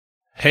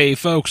Hey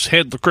folks,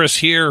 Handler Chris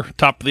here,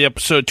 top of the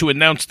episode to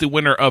announce the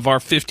winner of our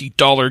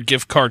 $50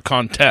 gift card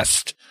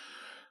contest.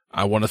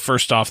 I want to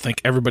first off thank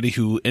everybody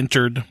who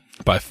entered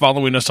by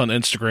following us on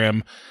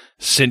Instagram,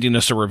 sending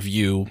us a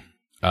review.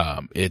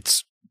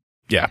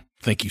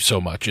 Thank you so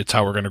much. It's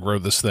how we're going to grow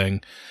this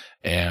thing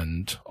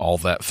and all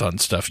that fun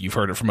stuff. You've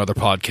heard it from other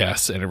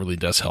podcasts and it really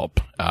does help.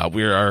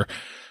 We are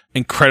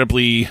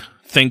incredibly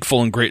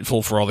thankful and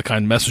grateful for all the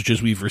kind messages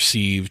we've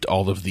received,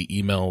 all of the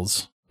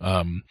emails,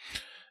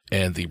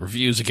 and the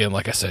reviews. Again,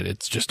 like I said,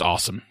 it's just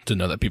awesome to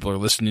know that people are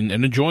listening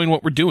and enjoying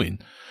what we're doing.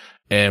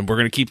 And we're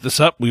going to keep this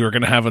up. We were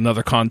going to have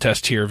another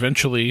contest here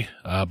eventually.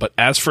 But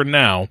as for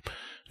now,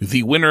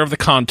 the winner of the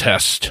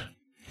contest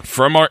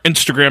from our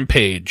Instagram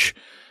page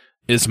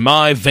is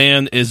My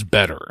Van Is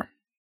Better.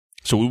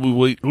 So we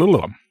will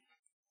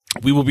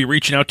be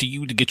reaching out to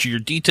you to get you your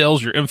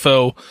details, your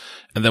info,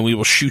 and then we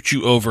will shoot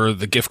you over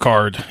the gift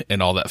card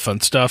and all that fun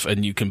stuff.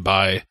 And you can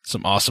buy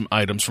some awesome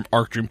items from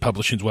Arc Dream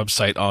Publishing's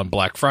website on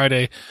Black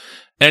Friday.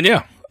 And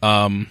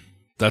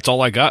that's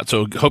all I got.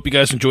 So hope you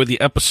guys enjoyed the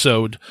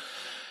episode.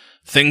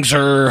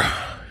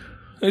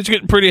 It's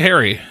getting pretty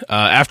hairy.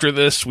 After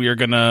this,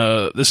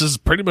 this is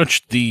pretty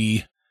much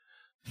the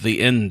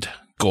end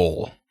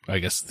goal. I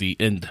guess this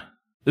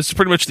is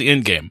pretty much the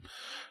end game.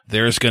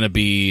 There's going to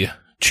be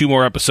 2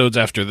 more episodes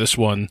after this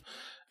one,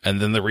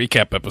 and then the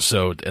recap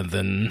episode, and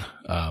then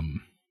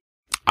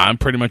I'm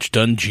pretty much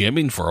done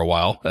GMing for a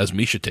while as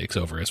Misha takes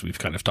over, as we've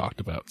kind of talked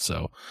about.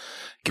 So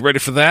get ready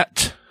for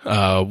that.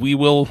 I'll be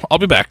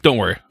back. Don't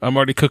worry. I'm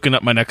already cooking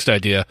up my next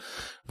idea.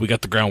 We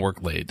got the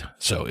groundwork laid,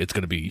 so it's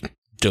going to be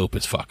dope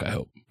as fuck, I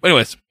hope.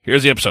 Anyways,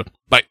 here's the episode.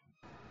 Bye.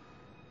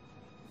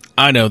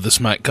 I know this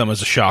might come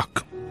as a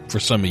shock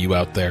for some of you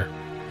out there,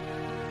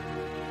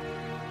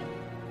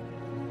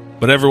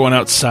 but everyone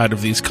outside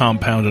of these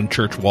compound and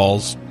church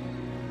walls,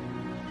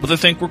 they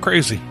think we're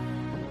crazy.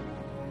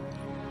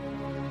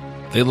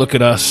 They look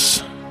at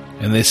us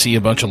and they see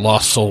a bunch of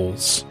lost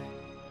souls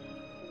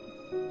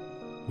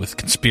with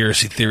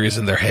conspiracy theories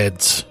in their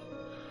heads,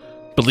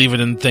 believing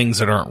in things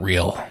that aren't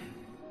real.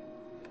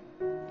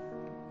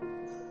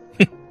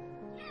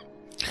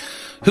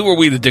 Who are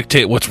we to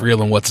dictate what's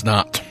real and what's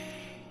not?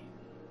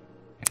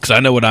 Because I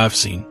know what I've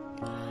seen.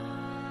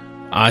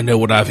 I know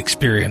what I've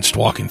experienced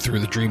walking through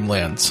the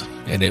dreamlands,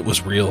 and it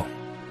was real.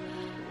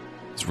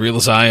 As real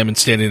as I am and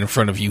standing in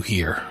front of you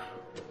here,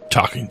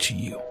 talking to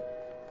you.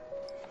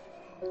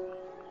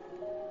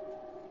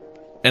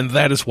 And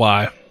that is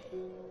why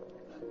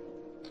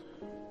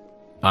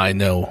I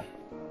know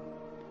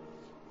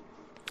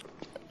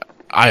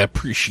I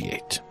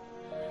appreciate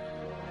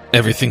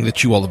everything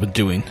that you all have been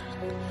doing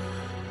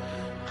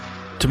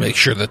to make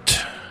sure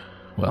that,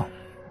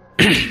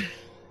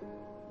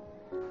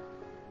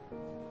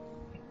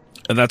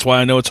 and that's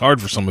why I know it's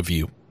hard for some of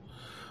you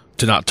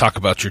to not talk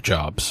about your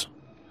jobs.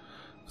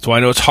 That's why I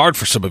know it's hard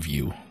for some of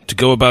you to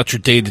go about your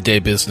day-to-day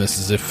business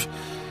as if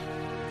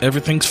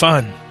everything's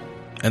fine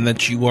and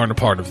that you aren't a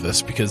part of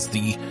this because of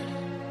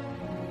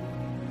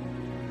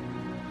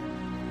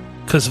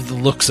the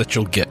looks that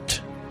you'll get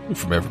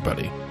from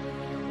everybody,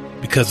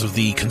 because of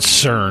the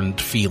concerned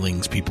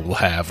feelings people will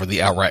have or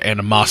the outright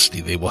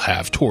animosity they will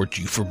have towards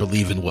you for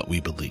believing what we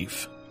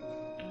believe.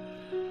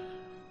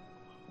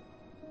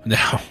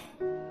 Now,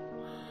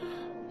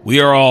 we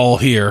are all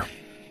here,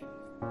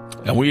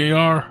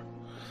 and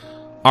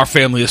our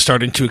family is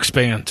starting to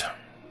expand.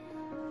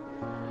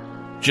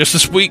 Just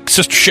this week,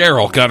 Sister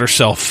Cheryl got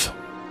herself,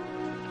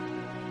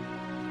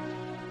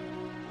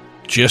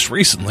 just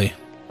recently,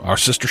 our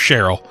Sister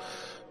Cheryl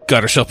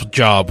got herself a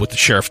job with the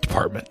Sheriff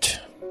Department.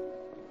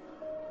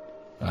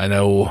 I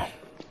know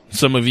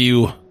some of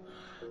you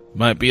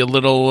might be a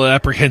little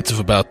apprehensive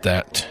about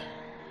that,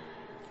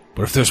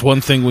 but if there's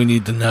one thing we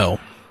need to know,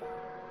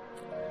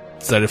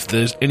 it's that if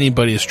there's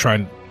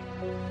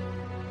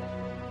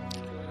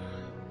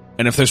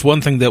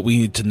one thing that we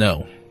need to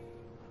know,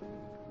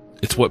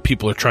 it's what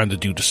people are trying to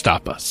do to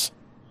stop us.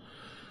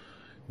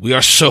 We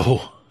are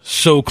so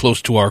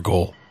close to our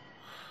goal,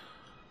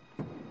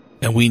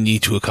 and we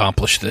need to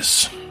accomplish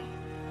this.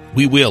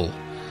 We will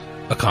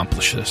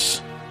accomplish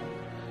this.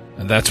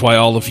 And that's why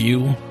all of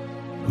you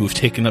who have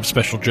taken up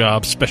special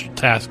jobs, special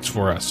tasks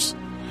for us,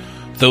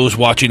 those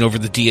watching over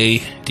the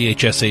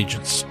DHS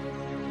agents,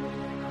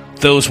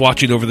 those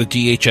watching over the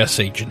DHS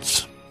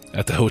agents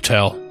at the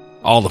hotel,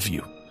 all of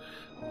you,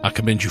 I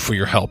commend you for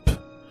your help.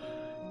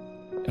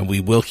 And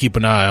we will keep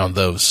an eye on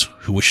those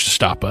who wish to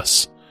stop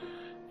us,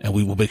 and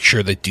we will make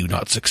sure they do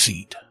not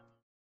succeed.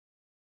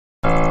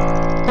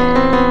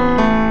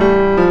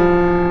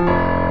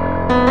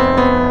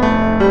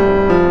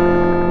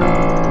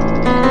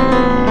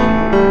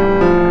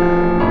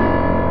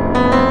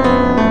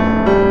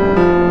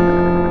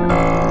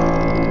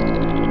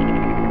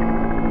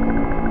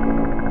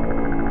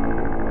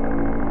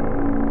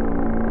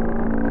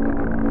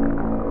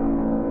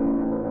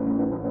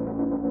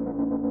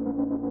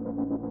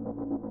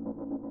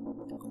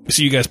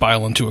 So you guys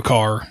pile into a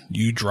car,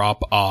 you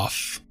drop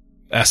off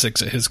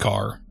Essex at his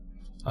car.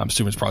 I'm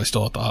assuming it's probably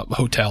still at the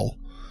hotel.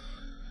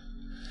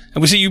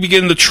 And we see you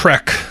begin the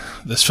trek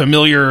this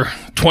familiar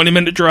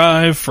 20-minute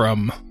drive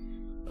from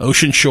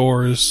Ocean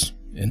Shores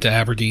into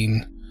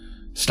Aberdeen,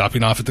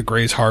 stopping off at the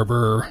Grays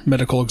Harbor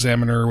Medical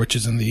Examiner, which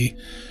is in the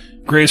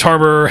Grays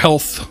Harbor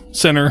Health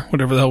Center,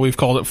 whatever the hell we've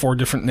called it, 4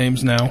 different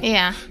names now.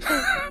 Yeah.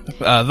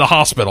 The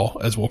hospital,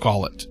 as we'll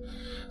call it.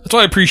 That's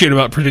what I appreciate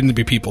about pretending to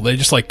be people. They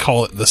just like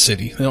call it the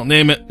city. They don't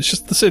name it. It's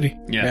just the city.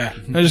 Yeah.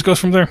 And it just goes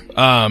from there.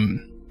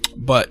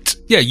 But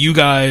yeah, you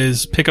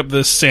guys pick up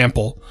this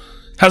sample.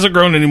 Hasn't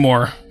grown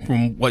anymore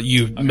from what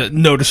you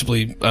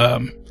noticeably,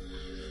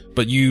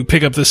 but you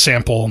pick up this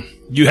sample.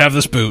 You have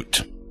this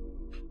boot.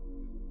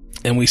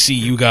 And we see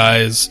you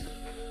guys.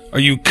 Are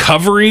you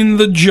covering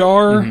the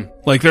jar? Mm-hmm.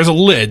 Like there's a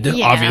lid,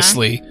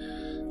 obviously.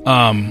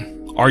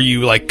 Are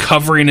you like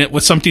covering it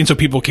with something so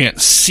people can't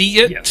see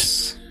it?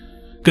 Yes.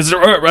 Because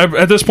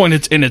at this point,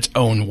 it's in its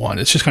own one.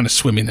 It's just kind of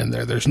swimming in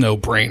there. There's no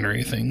brain or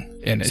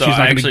anything in it. So She's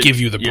not going to give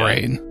you the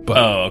brain. But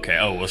oh, okay.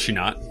 Oh, will she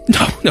not?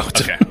 No.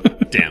 Okay.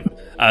 Damn.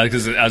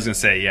 Because I was going to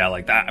say, yeah,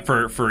 like that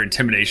for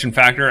intimidation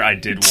factor, I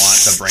did want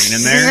the brain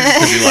in there.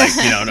 Because you're like,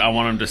 I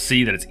want him to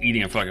see that it's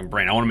eating a fucking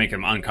brain. I want to make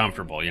him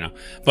uncomfortable,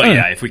 But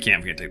yeah, if we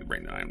can't take the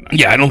brain, then I'm not.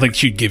 Yeah, I don't think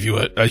she'd give you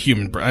a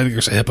human brain. I think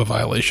there's a HIPAA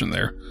violation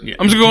there. Yeah.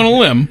 I'm just going on a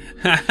limb.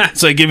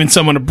 It's like giving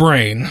someone a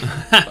brain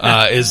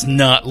is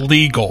not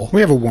legal. We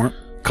have a warrant.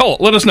 Call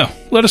it. Let us know.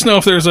 Let us know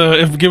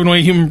if giving away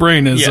a human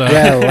brain is...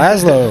 Yeah,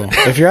 Laszlo,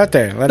 if you're out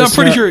there, let us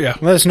know. I'm pretty sure, yeah.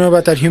 Let us know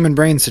about that human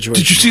brain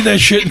situation. Did you see that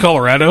shit in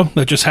Colorado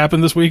that just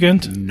happened this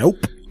weekend?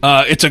 Nope.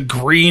 It's a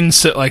green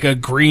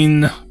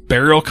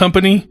burial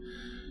company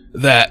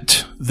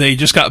that they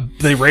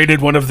raided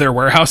one of their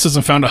warehouses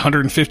and found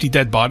 150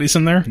 dead bodies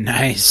in there.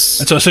 Nice.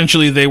 And so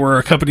essentially they were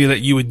a company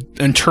that you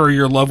would inter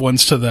your loved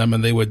ones to them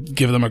and they would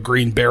give them a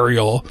green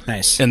burial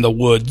in the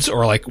woods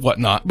or like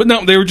whatnot. But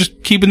no, they were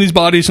just keeping these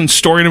bodies and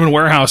storing them in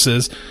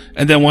warehouses.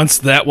 And then once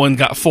that one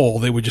got full,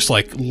 they would just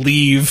like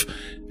leave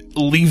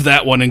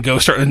that one and go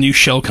start a new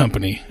shell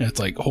company. And it's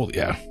like, holy,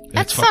 yeah.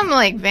 That's some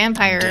like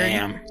vampire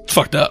it's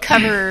fucked up.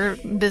 Cover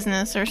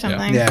business or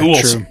something. Yeah,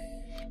 ghouls. True.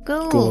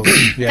 Ghouls.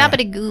 Yeah.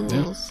 Gobbity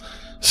ghouls.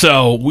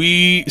 So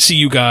we see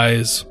you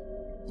guys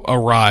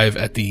arrive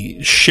at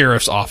the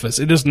sheriff's office.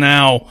 It is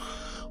now,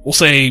 we'll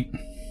say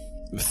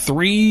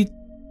 3:30,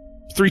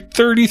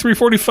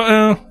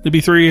 3:45. It'd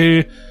be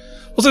 3.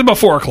 We'll say about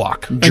 4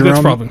 o'clock.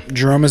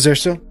 Jerome is there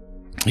still?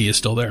 He is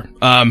still there.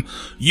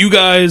 You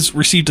guys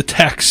received a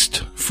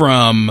text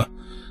from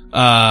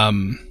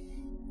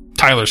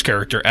Tyler's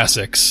character,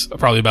 Essex,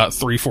 probably about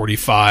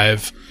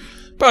 3:45.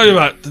 Probably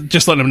about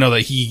just letting him know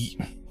that he,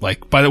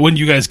 like, when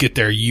you guys get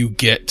there, you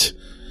get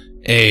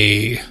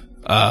a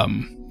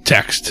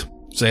text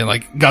saying,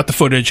 like, got the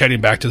footage,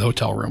 heading back to the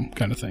hotel room,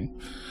 kind of thing.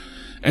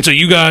 And so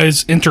you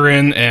guys enter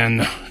in,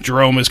 and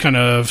Jerome is kind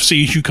of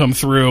sees you come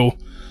through.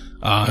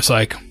 It's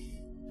like,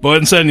 go ahead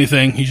and say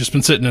anything. He's just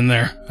been sitting in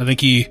there. I think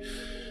he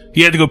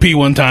had to go pee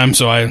one time,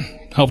 so I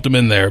helped him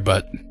in there,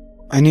 but...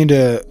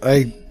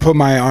 I put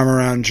my arm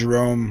around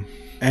Jerome,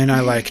 and I,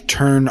 like,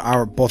 turn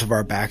both of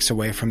our backs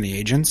away from the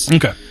agents.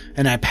 Okay.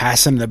 And I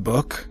pass him the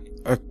book,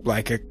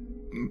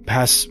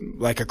 across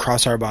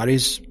our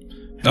bodies.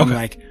 And I'm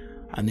like,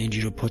 I need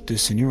you to put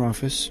this in your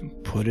office,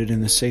 put it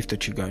in the safe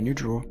that you got in your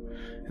drawer,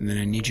 and then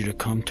I need you to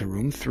come to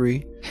room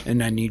 3,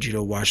 and I need you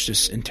to watch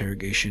this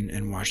interrogation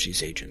and watch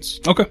these agents.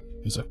 Okay.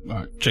 All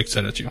right. Jake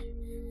said it to you.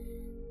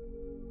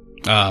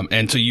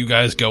 And so you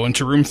guys go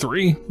into room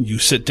 3. You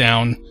sit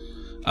down.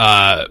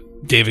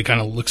 David kind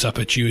of looks up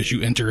at you as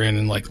you enter in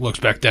and like looks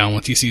back down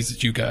once he sees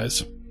it's you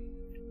guys.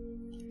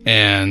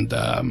 And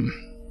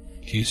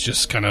he's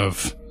just kind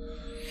of...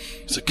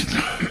 He's like,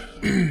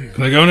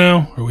 can I go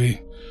now? Are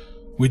we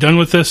done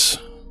with this?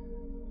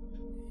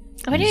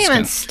 We didn't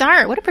even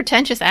start. What a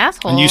pretentious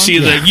asshole. And you see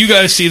you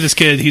guys see this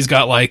kid. He's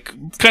got like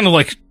kind of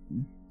like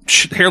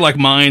hair like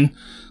mine,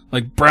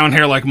 like brown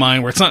hair like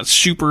mine, where it's not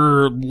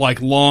super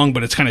like long,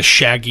 but it's kind of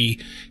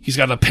shaggy. He's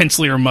got a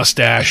pencilier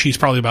mustache. He's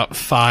probably about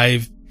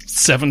 5'7",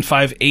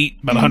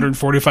 5'8", about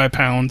 145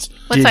 pounds.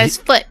 What size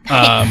foot?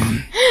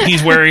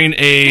 He's wearing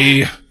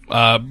a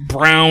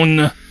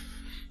brown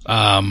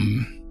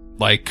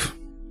like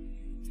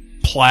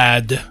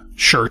plaid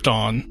shirt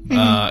on,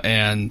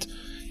 and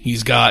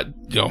he's got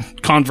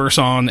Converse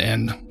on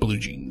and blue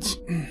jeans.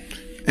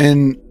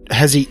 And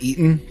has he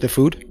eaten the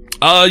food?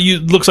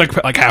 Looks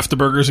like half the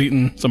burger's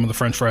eaten. Some of the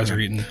French fries are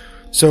eaten.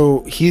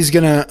 So he's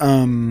gonna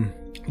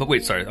But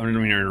wait, sorry, I don't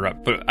mean to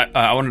interrupt. But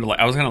I wanted to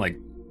I was kind of like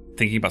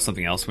thinking about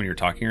something else when you were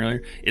talking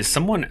earlier. Is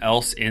someone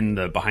else in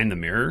the behind the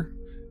mirror?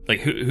 Like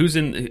who's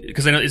in?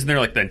 Because I know, isn't there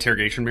like the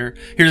interrogation mirror?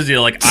 Here's the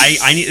deal. Like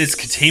I need this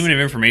containment of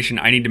information.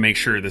 I need to make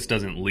sure this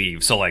doesn't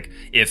leave. So like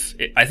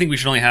I think we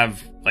should only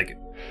have like.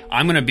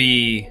 I'm going to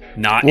be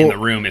not in the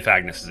room if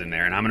Agnes is in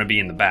there, and I'm going to be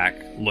in the back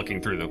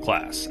looking through the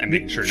class and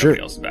making sure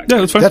nobody else is back. Yeah,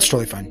 that's fine. That's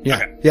totally fine. Yeah.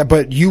 Okay. Yeah,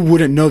 but you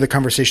wouldn't know the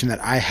conversation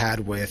that I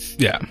had with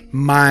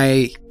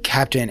my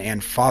captain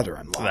and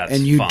father-in-law, That's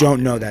and you fine.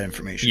 don't know that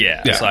information.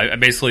 Yeah. Yeah. So I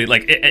basically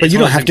like. But you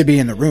don't have to be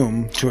in the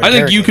room to. I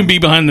think you can be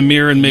behind the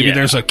mirror, and maybe Yeah.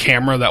 there's a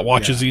camera that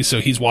watches you,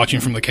 so he's watching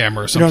from the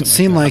camera or You something. don't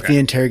seem like like the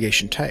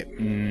interrogation type.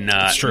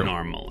 Not true.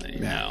 normally,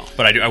 no.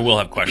 But I will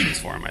have questions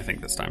for him. I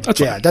think this time. That's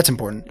Yeah, fine. that's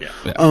important.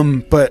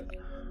 Yeah. But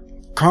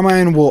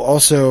Carmine will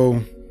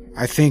also.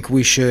 I think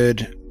we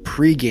should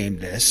pre-game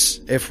this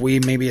if we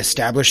maybe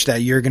establish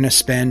that you're going to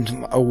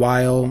spend a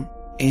while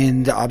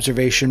in the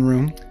observation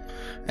room,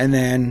 and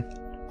then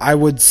I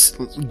would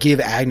give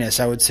Agnes.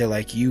 I would say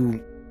like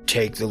you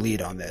take the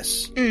lead on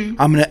this. I'm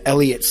going to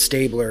Elliot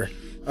Stabler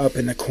up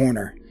in the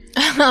corner.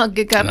 Oh,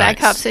 good cop, bad Nice.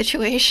 cop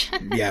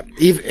situation. Yeah,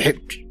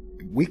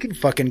 we could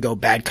fucking go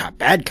bad cop.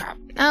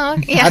 Oh,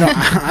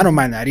 yeah. I don't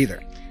mind that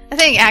either. I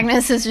think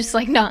Agnes is just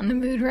like not in the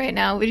mood right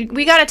now.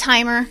 We got a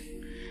timer.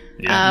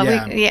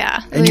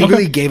 Yeah. And you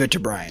really gave it to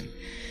Brian.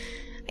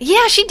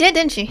 Yeah, she did,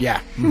 didn't she? Yeah.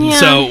 Yeah.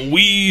 So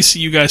we see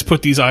you guys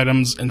put these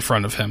items in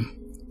front of him,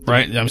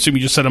 right? I'm assuming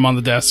you just set them on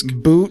the desk.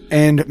 Boot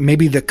and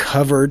maybe the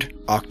covered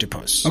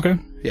octopus. Okay.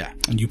 Yeah.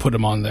 And you put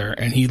him on there,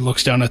 and he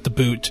looks down at the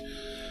boot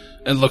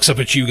and looks up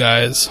at you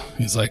guys.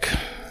 He's like,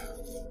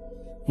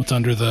 "What's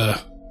under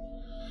the?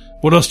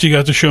 What else do you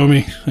got to show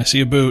me? I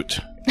see a boot."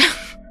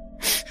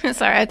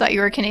 Sorry, I thought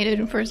you were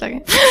Canadian for a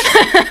second.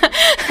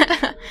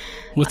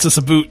 What's this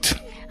a boot?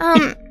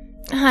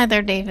 Hi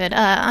there, David.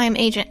 I'm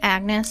Agent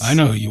Agnes. I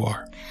know who you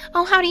are.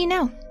 Oh, how do you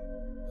know?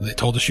 They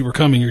told us you were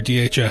coming. You're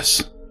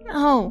DHS.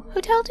 Oh,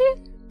 who told you?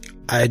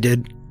 I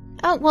did.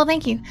 Oh, well,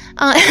 thank you.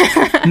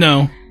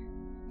 No,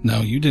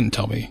 you didn't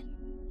tell me.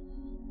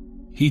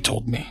 He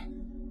told me.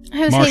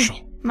 Who's Marshall.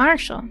 he?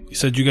 Marshall. He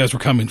said you guys were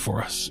coming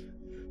for us.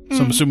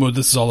 So I'm assuming what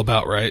this is all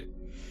about, right?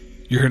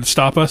 You're here to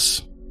stop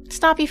us?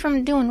 Stop you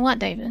from doing what,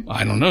 David?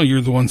 I don't know. You're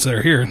the ones that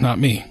are here, not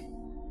me.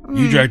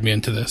 You dragged me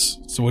into this.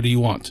 So what do you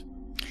want?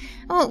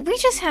 Well, we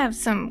just have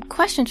some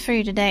questions for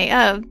you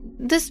today.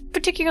 This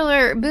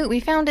particular boot, we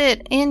found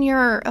it in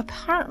your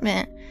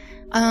apartment.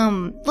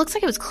 Looks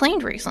like it was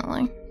cleaned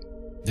recently.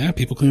 Yeah,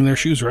 people clean their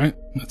shoes, right?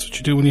 That's what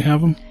you do when you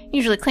have them.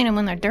 Usually clean them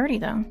when they're dirty,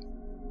 though.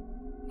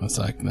 That's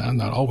like, nah,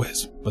 not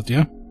always. But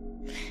yeah.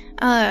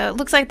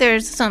 Looks like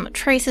there's some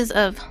traces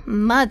of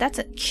mud. That's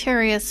a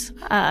curious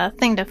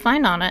thing to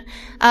find on it.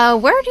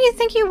 Where do you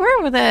think you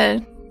were with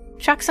a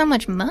chuck so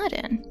much mud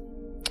in?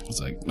 It's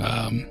like,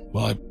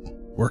 well, I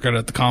work out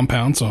at the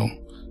compound, so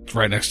it's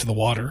right next to the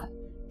water.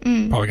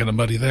 Probably got a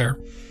muddy there.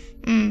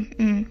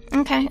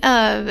 Okay.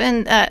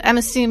 And I'm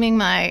assuming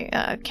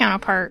my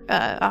counterpart,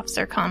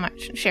 Officer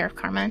Sheriff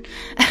Carmine,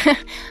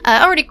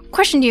 already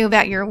questioned you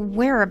about your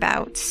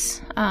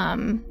whereabouts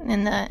in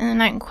the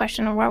night in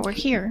question or while we're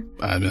here.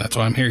 I mean, that's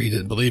why I'm here. He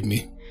didn't believe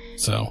me.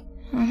 So,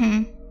 I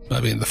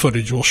mean, the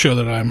footage will show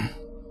that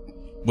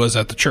was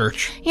at the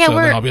church. Yeah, so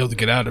then I'll be able to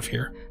get out of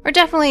here. We're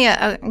definitely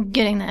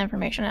getting that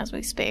information as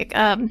we speak.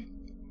 So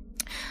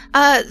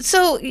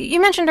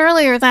you mentioned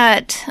earlier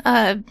that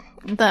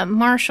the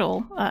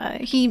marshal,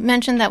 he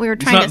mentioned that we were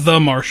He's trying not the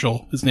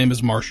marshal. His name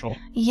is Marshall.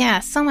 Yeah,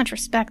 so much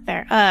respect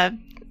there.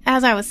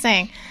 As I was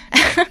saying,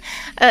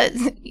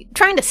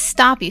 trying to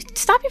stop you.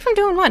 Stop you from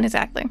doing what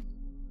exactly?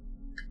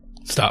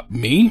 Stop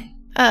me?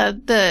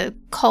 The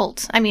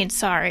cult. I mean,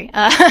 sorry.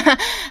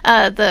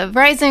 The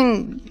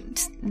Rising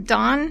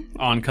Dawn?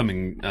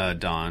 Oncoming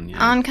dawn.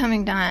 Yeah.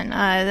 Oncoming Dawn.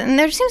 And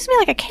there seems to be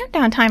like a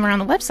countdown timer on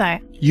the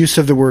website. Use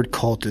of the word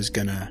cult is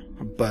gonna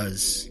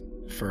buzz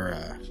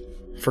for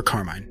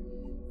Carmine.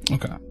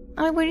 Okay.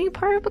 Were you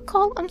part of a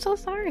cult? I'm so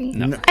sorry.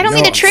 No. I don't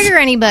mean to trigger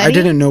anybody. I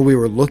didn't know we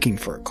were looking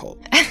for a cult.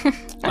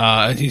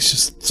 He's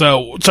just,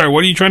 so, sorry,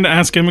 what are you trying to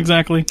ask him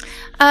exactly?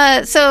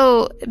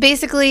 So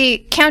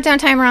basically, countdown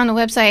timer on the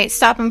website,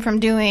 stop him from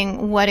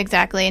doing what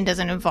exactly and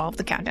doesn't involve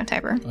the countdown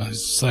timer.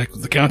 It's like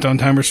the countdown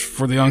timers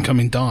for the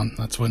oncoming dawn.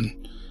 That's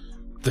when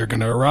they're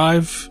going to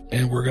arrive,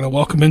 and we're going to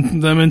welcome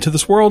them into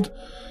this world.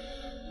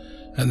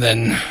 And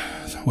then,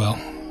 well,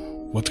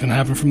 what's going to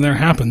happen from there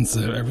happens.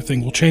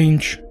 Everything will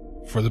change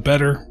for the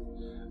better,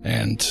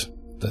 and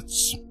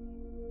that's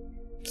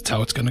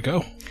how it's going to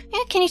go.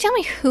 Yeah, can you tell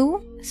me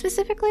who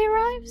specifically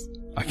arrives?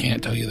 I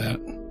can't tell you that.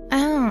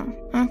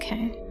 Oh,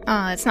 okay.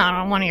 It's not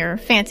on one of your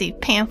fancy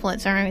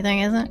pamphlets or anything,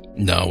 is it?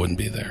 No, it wouldn't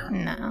be there.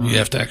 No. You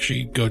have to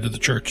actually go to the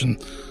church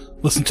and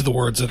listen to the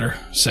words that are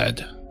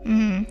said.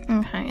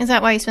 Okay. Is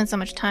that why you spend so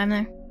much time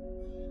there?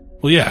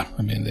 Well, yeah.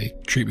 I mean, they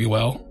treat me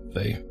well.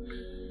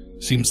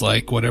 Seems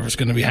like whatever's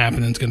going to be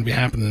happening is going to be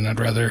happening. I'd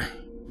rather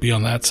be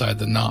on that side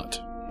than not.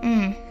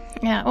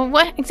 Yeah. Well,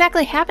 what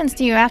exactly happens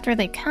to you after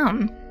they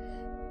come?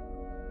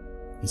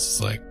 This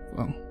is like,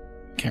 well,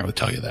 can't really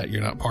tell you that.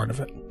 You're not part of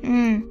it.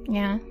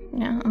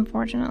 Yeah,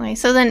 unfortunately.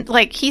 So then,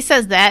 like, he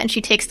says that, and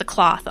she takes the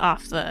cloth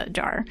off the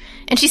jar.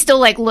 And she's still,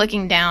 like,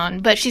 looking down,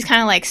 but she's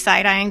kind of, like,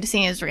 side-eyeing to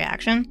see his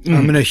reaction.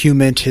 I'm gonna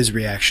human his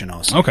reaction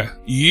also. Okay.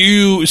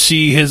 You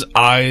see his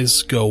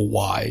eyes go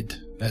wide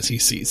as he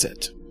sees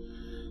it.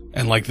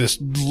 And, like, this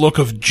look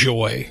of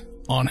joy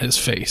on his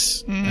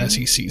face as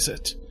he sees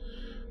it.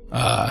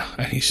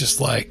 And he's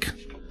just like,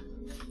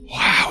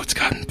 wow, it's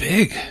gotten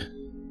big.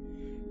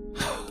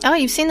 Oh,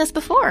 you've seen this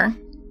before.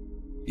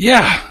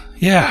 Yeah,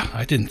 yeah,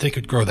 I didn't think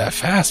it'd grow that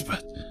fast,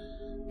 but...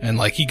 And,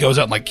 like, he goes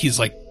out and, like, he's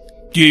like,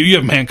 you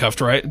have him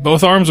handcuffed, right?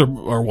 Both arms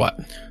or what?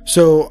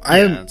 So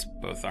it's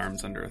both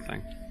arms under a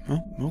thing.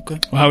 Oh, okay.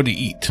 Well, how would he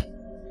eat?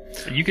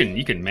 You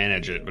can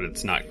manage it, but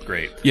it's not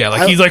great. Yeah,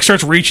 like, he, like,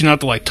 starts reaching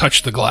out to, like,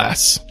 touch the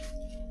glass.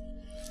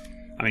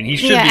 I mean, he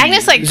should Yeah, be...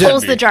 Agnes, like,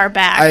 pulls the jar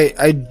back.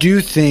 I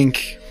do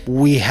think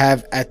we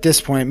have, at this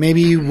point,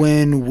 maybe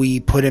when we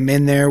put him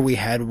in there, we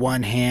had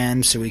one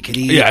hand so we could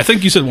eat. Yeah, I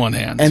think you said one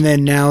hand. And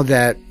then now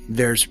that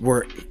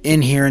we're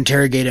in here,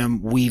 interrogate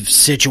him, we've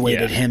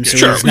situated him so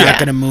Sure, he's not yeah.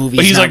 going to move.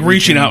 But he's, not like,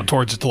 reaching out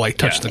towards it to, like,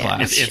 touch the Yeah.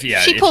 glass.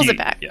 She pulls it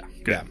back. Yeah,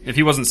 good. If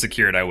he wasn't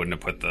secured, I wouldn't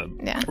have put the...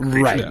 Yeah.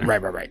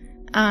 Right.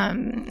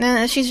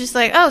 And she's just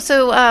like, oh,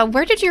 so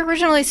where did you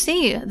originally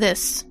see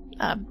this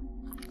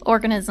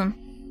organism?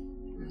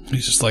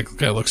 He's just like, the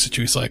guy looks at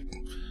you, he's like,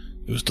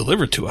 it was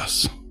delivered to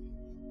us.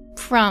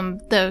 From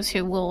those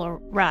who will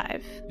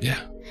arrive. Yeah.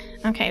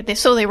 Okay,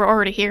 so they were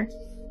already here?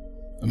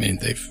 I mean,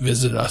 they've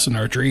visited us in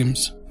our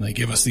dreams. And they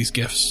give us these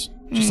gifts,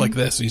 just like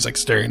this. And he's like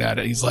staring at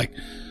it. He's like,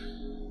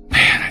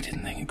 man, I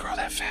didn't think it'd grow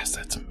that fast.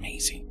 That's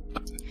amazing.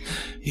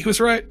 He was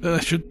right.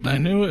 I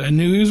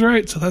knew he was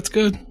right. So that's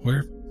good.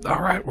 We're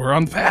all right. We're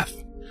on the path.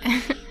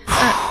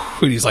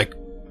 And he's like,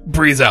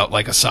 breathes out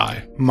like a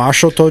sigh.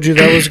 Marshall told you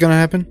that was going to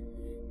happen?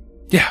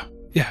 Yeah.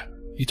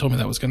 He told me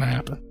that was going to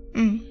happen.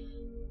 Mm.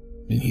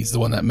 And he's the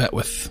one that met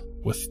with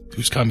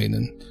who's coming.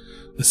 And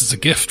this is a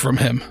gift from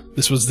him.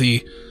 This was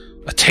a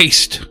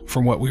taste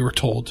from what we were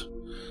told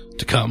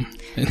to come.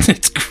 And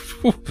it's,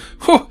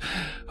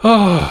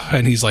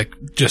 and he's like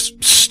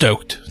just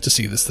stoked to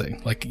see this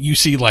thing. Like you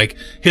see, like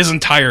his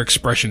entire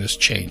expression has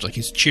changed. Like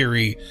he's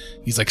cheery.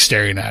 He's like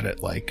staring at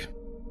it. Like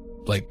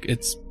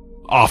it's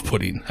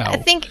off-putting how I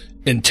think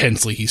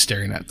intensely he's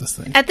staring at this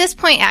thing. at this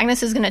point,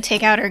 Agnes is going to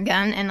take out her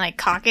gun and like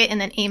cock it and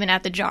then aim it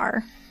at the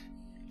jar.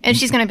 And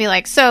she's going to be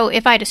like, so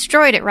if I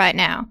destroyed it right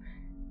now,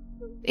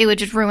 it would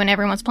just ruin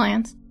everyone's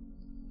plans?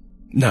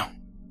 No,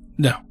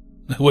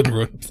 it wouldn't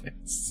ruin the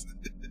plans.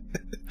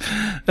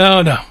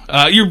 No.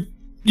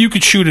 You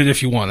could shoot it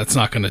if you want. It's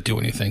not going to do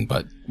anything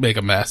but make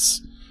a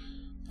mess.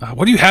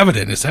 What do you have it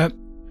in? Is that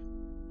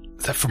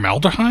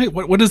formaldehyde?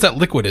 What is that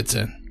liquid it's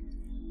in?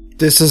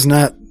 This is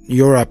not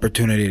your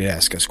opportunity to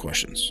ask us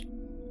questions.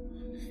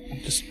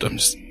 I'm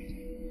just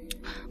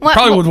What?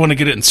 probably would want to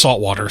get it in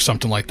salt water or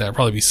something like that.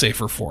 Probably be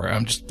safer for it.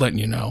 I'm just letting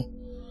you know.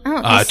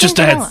 Oh, Just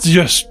to have,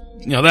 just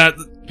that.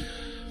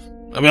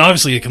 I mean,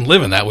 obviously it can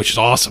live in that, which is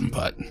awesome.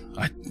 But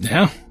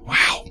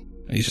wow.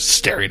 And he's just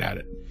staring at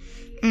it.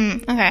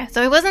 Okay,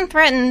 so it wasn't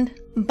threatened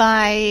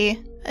by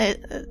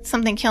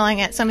something killing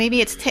it, so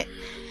maybe it's...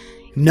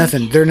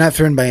 Nothing. They're not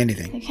threatened by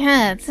anything.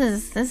 Yeah,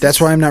 this That's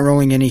why I'm not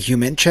rolling any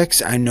human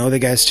checks. I know the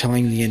guy's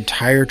telling the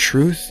entire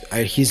truth.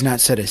 He's not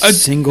said a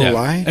single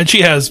lie. And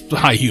she has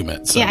high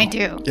human. So. Yeah, I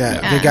do.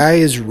 Yeah, the guy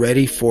is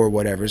ready for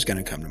whatever's going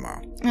to come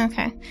tomorrow.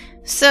 Okay.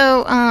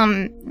 So,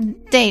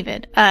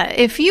 David,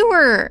 if you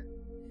were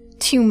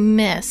to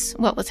miss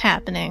what was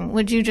happening,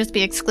 would you just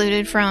be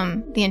excluded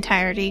from the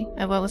entirety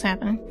of what was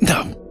happening?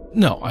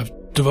 No, I've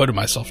devoted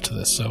myself to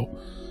this, so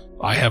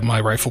I have my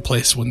rightful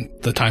place when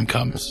the time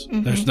comes.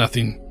 Mm-hmm. There's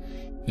nothing,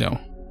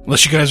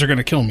 unless you guys are going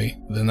to kill me,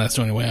 then that's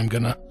the only way I'm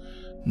going to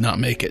not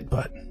make it,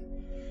 but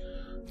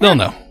they'll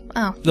know.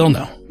 Oh. They'll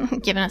know.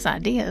 Giving us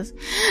ideas.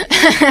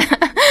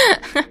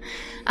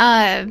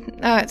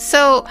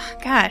 So,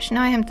 gosh,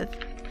 now I have to...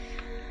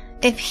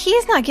 If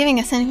he's not giving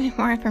us any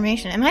more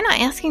information, am I not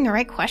asking the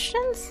right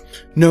questions?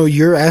 No,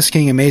 you're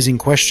asking amazing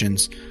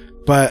questions,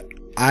 but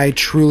I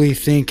truly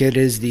think it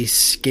is the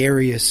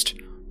scariest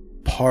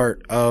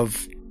part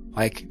of,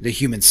 like, the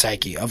human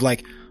psyche. Of,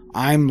 like,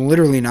 I'm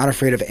literally not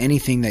afraid of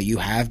anything that you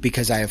have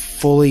because I have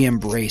fully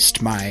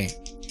embraced my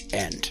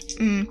end.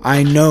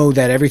 I know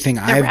that everything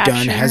I've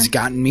done has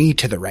gotten me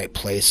to the right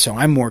place, so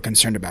I'm more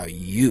concerned about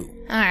you.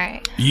 All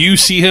right. You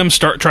see him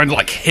start trying to,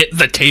 like, hit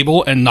the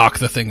table and knock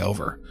the thing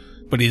over.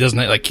 But he doesn't,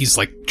 like, he's,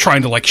 like,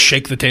 trying to, like,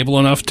 shake the table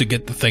enough to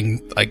get the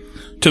thing, like,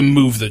 to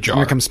move the jar. I'm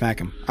gonna come smack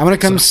him. I'm gonna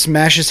come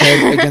smash his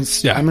head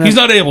against... Yeah, he's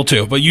not able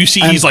to, but you see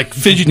he's, like,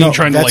 fidgeting,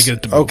 trying to, like, get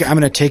it to move. Okay, I'm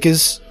gonna take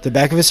the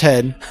back of his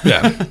head.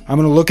 Yeah. I'm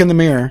gonna look in the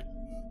mirror,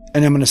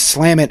 and I'm gonna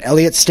slam it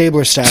Elliot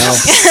Stabler style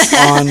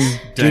on...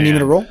 Do you need me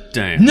to roll?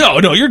 Damn. No,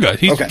 you're good.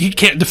 He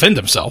can't defend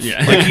himself.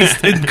 Yeah.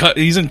 Like,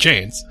 he's in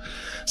chains.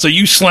 So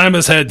you slam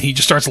his head, and he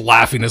just starts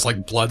laughing as,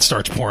 like, blood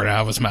starts pouring out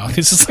of his mouth.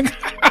 He's just like...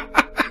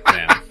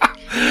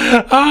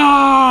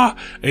 And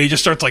he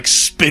just starts like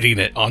spitting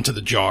it onto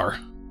the jar.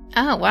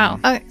 Oh wow!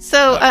 Okay,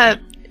 so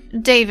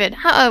David,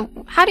 how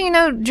do you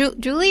know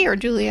Julie or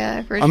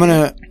Julia? I'm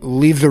gonna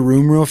leave the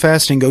room real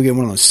fast and go get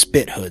one of those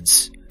spit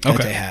hoods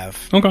that they have.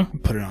 Okay,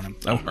 put it on him.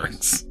 That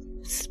works.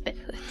 Spit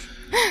hoods.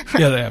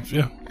 Yeah, they have.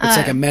 Yeah, it's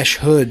like a mesh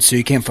hood, so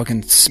you can't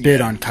fucking spit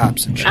on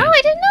cops and shit. Oh,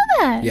 I didn't know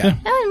that. Yeah.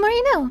 Oh, the more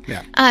you know.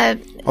 Yeah.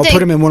 I'll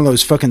put him in one of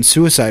those fucking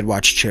suicide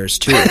watch chairs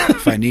too,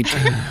 if I need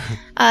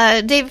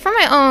to. Dave, for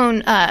my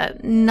own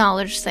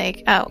knowledge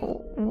sake,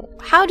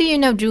 how do you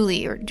know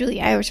Julie or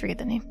Julie? I always forget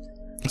the name.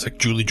 It's like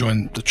Julie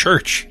joined the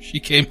church. She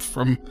came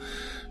from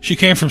she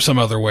came from some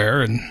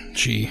otherwhere, and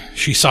she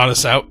sought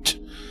us out.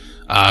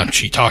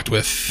 She talked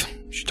with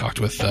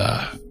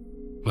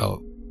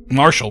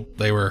Marshall.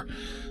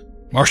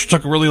 Marshall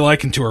took a really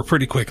liking to her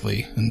pretty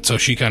quickly, and so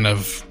she kind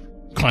of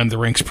climbed the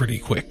ranks pretty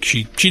quick.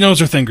 She knows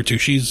her thing or two.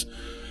 She's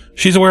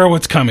aware of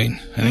what's coming.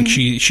 I think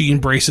she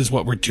embraces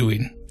what we're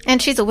doing.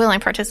 And she's a willing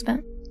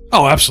participant.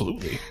 Oh,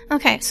 absolutely.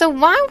 Okay, so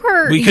why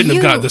were we couldn't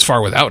have gotten this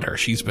far without her.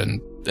 She's been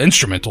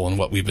instrumental in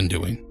what we've been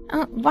doing.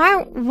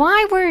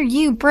 Why were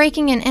you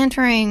breaking and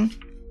entering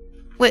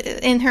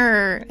in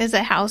her, is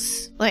a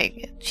house,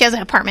 like, she has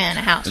an apartment and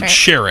a house, right?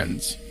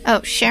 Sharon's.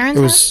 Oh, Sharon's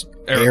It house? was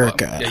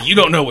Erica. Yeah, you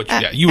don't know what,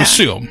 you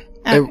assume.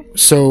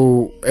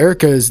 So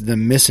Erica is the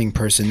missing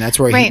person. That's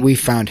where Right. we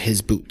found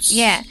his boots.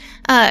 Yeah.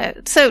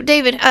 So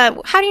David,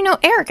 how do you know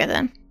Erica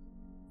then?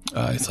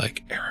 It's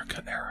like,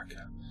 Erica.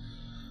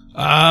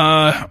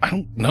 I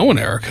don't know an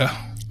Erica.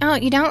 Oh,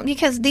 you don't?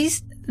 Because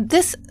this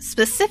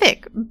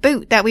specific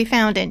boot that we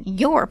found in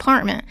your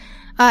apartment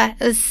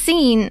has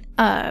seen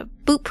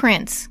boot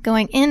prints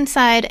going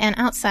inside and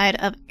outside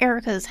of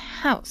Erica's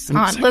house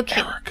on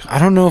location. I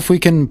don't know if we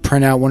can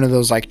print out one of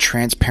those like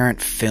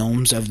transparent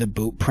films of the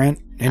boot print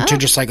and to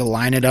just like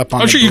line it up on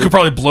I'm the sure you boot. could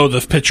probably blow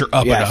the picture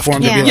up Yeah, enough. for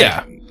him to be like-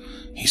 Yeah.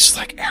 He's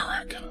like,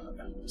 Erica.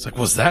 It's like,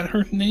 was that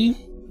her name?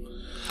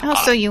 Oh,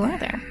 so you were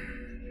there.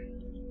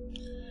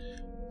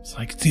 It's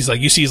like, he's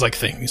like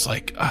thinking. He's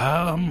like,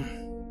 I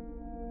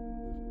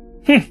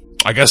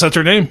guess that's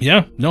her name.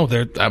 Yeah. No,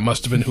 that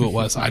must have been who it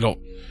was. I don't.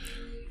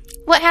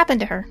 What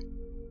happened to her?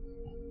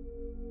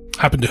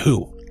 Happened to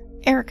who?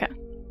 Erica.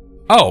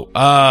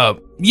 Oh,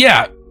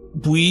 yeah.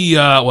 We,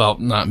 well,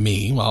 not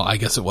me. Well, I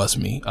guess it was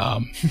me.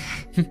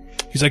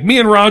 He's like, me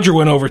and Roger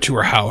went over to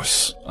her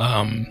house.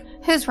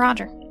 Who's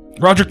Roger?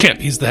 Roger Kemp.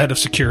 He's the head of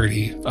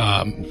security,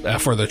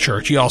 for the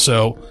church. He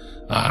also,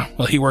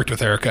 he worked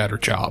with Erica at her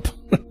job.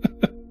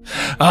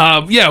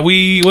 Yeah,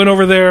 we went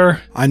over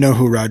there. I know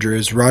who Roger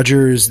is.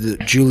 Roger is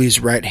Julie's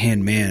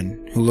right-hand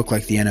man who looked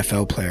like the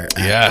NFL player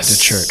at the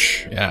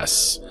church.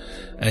 Yes.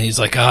 And he's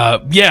like,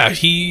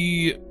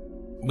 we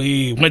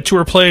went to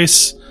her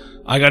place.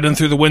 I got in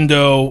through the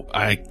window.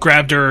 I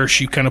grabbed her.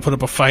 She kind of put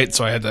up a fight,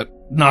 so I had to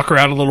knock her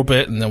out a little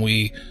bit, and then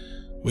we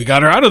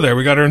got her out of there.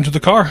 We got her into the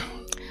car.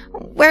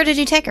 Where did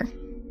you take her?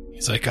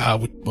 He's like,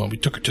 we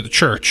took her to the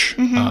church.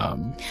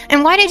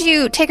 And why did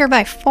you take her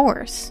by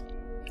force?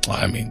 Well,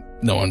 I mean,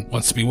 no one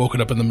wants to be woken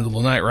up in the middle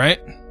of the night,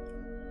 right?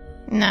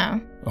 No.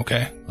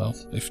 Okay. Well,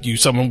 if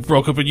someone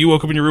woke up in your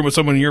room with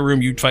someone in your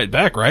room, you'd fight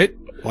back, right?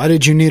 Why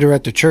did you need her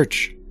at the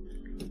church?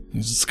 He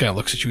just kind of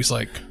looks at you. He's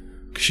like,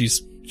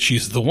 she's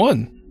the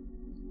one.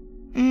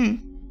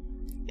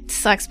 It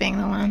sucks being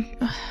the one.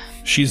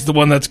 She's the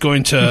one that's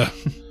going to.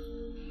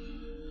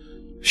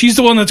 She's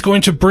the one that's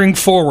going to bring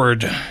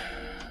forward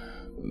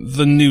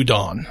the new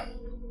dawn.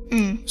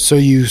 So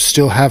you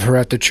still have her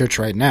at the church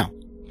right now?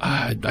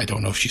 I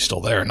don't know if she's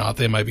still there or not.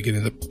 They might be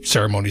getting the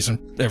ceremonies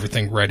and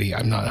everything ready.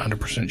 I'm not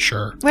 100%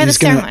 sure. Where are the He's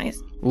gonna ceremonies?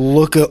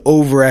 Look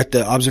over at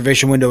the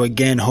observation window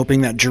again,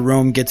 hoping that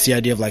Jerome gets the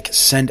idea of like,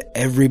 send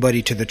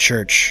everybody to the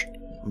church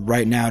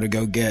right now to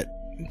go get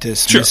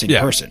this missing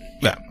person.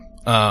 Yeah.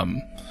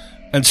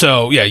 And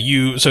so, yeah,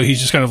 so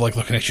he's just kind of like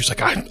looking at you. He's like,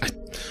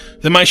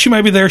 she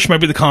might be there. She might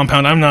be the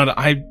compound.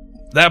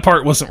 That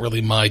part wasn't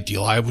really my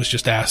deal. I was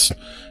just asked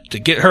to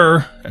get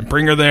her and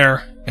bring her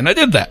there, and I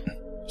did that.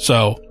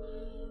 So,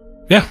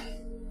 yeah.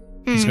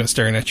 He's kind of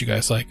staring at you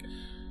guys like,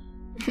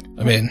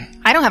 I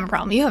mean, I don't have a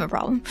problem. You have a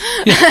problem.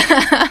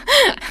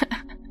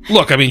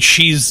 Look, I mean,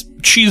 she's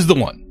the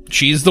one.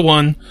 She's the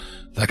one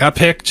that got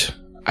picked.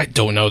 I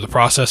don't know the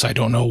process. I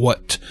don't know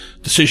what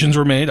decisions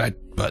were made.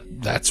 But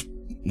that's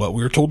what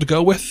we were told to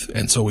go with.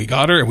 And so we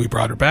got her and we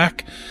brought her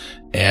back.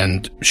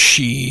 And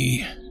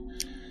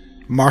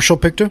Marshall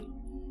picked her?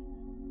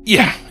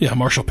 Yeah,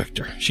 Marshall picked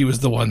her. She was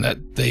the one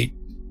that they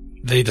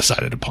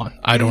decided upon.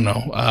 I don't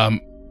know.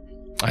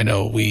 I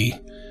know we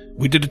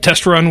did a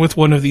test run with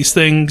one of these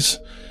things.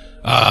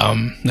 He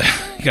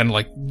kind of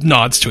like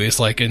nods to it. It's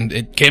like, and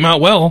it came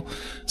out well.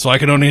 So I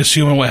can only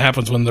assume what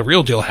happens when the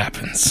real deal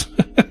happens.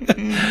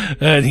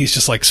 And he's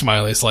just like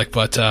smiling. It's like,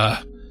 but,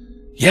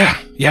 yeah,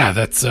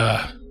 that's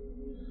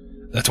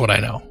what I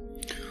know.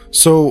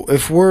 So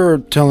if we're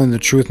telling the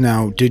truth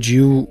now, did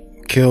you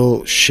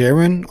kill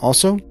Sharon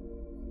also?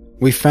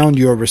 We found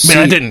your receipt.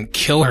 I mean, I didn't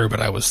kill her, but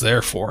I was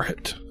there for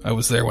it. I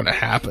was there when it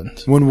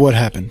happened. When what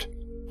happened?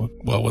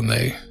 Well,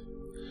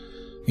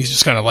 he's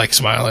just kind of like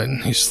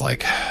smiling. He's just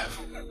like,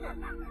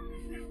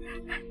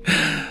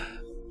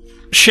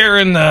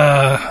 Sharon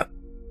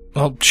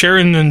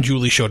and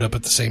Julie showed up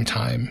at the same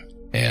time,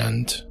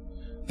 and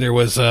there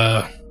was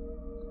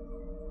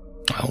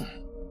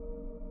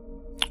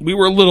we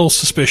were a little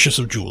suspicious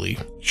of Julie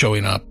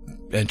showing up,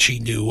 and she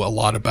knew a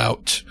lot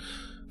about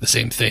the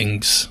same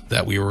things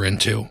that we were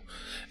into,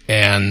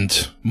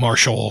 and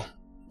Marshall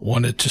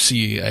wanted to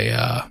see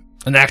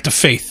an act of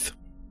faith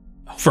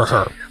for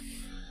her.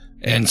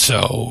 And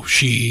so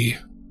she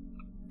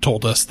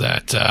told us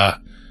that,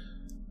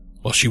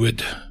 she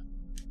would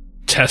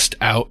test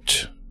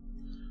out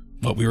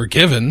what we were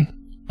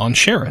given on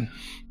Sharon.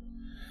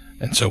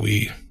 And so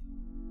we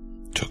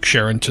took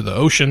Sharon to the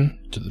ocean,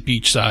 to the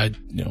beach side,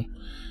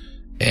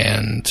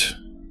 and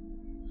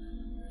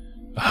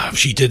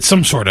she did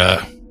some sort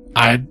of,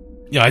 I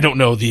don't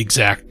know the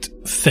exact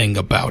thing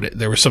about it.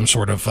 There was some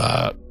sort of,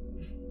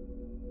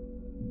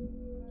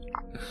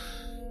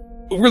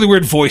 really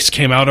weird voice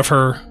came out of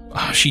her.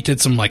 She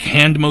did some like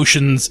hand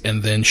motions,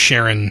 and then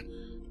Sharon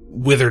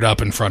withered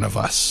up in front of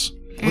us.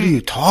 What are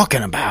you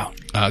talking about?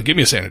 Give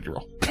me a sanity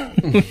roll.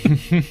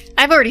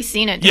 I've already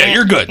seen it. Yeah,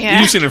 you're good. Yeah.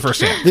 You've seen it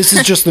firsthand. This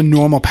is just the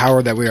normal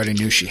power that we already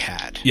knew she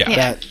had.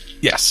 Yeah.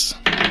 Yes.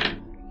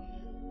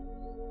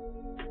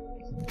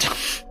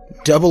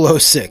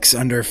 006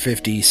 under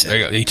 56. There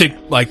you go. You take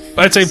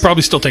I'd say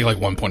probably still take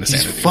 1 point of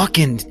He's sanity.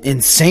 fucking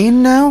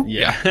insane now?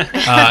 Yeah.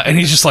 And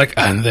he's just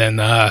and then,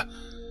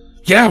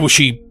 well,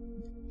 she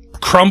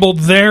crumbled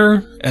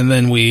there, and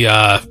then we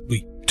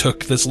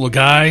took this little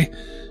guy,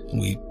 and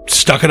we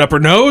stuck it up her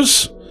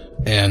nose,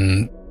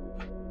 and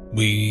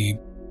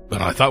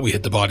I thought we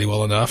hit the body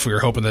well enough. We were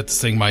hoping that this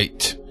thing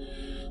might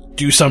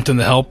do something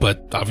to help,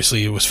 but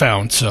obviously it was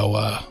found, so,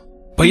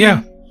 but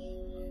yeah.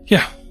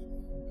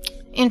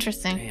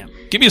 Interesting. Damn.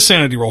 Give me a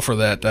sanity roll for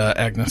that,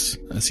 Agnes,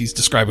 as he's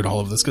describing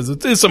all of this, because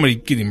it is somebody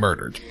getting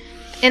murdered.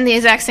 In the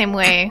exact same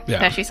way Yeah.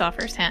 that she saw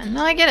firsthand.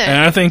 No, I get it.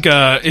 And I think,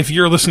 if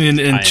you're listening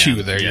in I two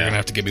am, there, you're yeah. gonna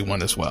have to give me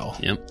one as well.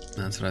 Yep.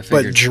 That's what I But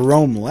figured.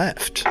 Jerome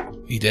left.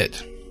 He did.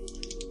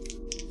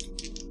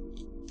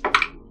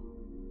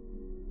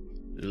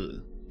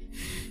 Ugh.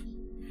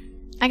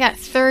 I got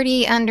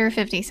 30 under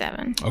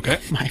 57. Okay.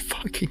 My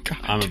fucking God.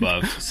 I'm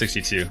above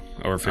 62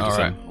 over 57. All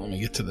right. Let me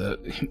get to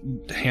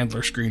the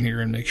handler screen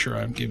here and make sure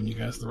I'm giving you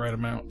guys the right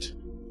amount.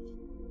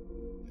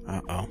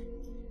 Uh-oh.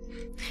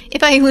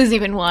 If I lose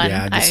even one,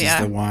 Yeah, this is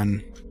the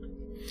one.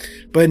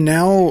 But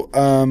now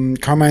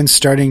Carmine's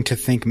starting to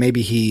think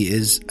maybe he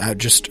is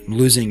just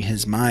losing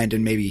his mind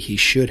and maybe he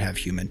should have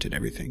humaned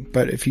everything.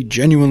 But if he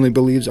genuinely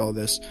believes all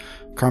this,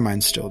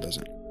 Carmine still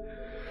doesn't.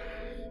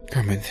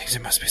 Carmine thinks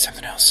it must be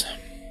something else.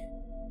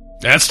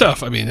 That's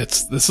tough. I mean,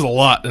 this is a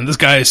lot, and this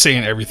guy is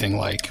saying everything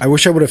like... I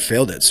wish I would have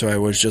failed it, so I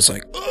was just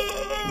like...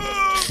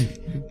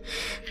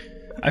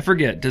 I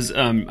forget. Does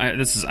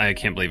I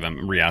can't believe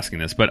I'm re-asking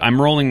this, but I'm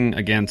rolling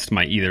against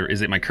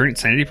is it my current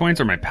sanity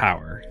points or my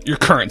power? Your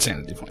current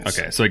sanity points.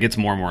 Okay, so it gets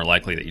more and more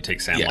likely that you take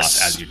sand loss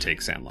Yes. as you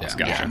take sand loss.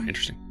 Yeah. Gotcha. Yeah.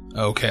 Interesting.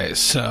 Okay,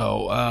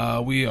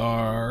 so we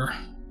are...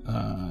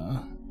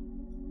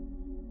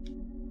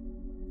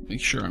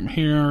 make sure I'm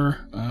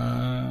here.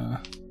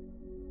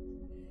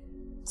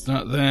 It's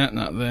not that,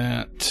 not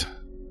that.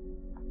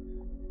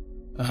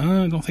 I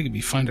don't think it'd be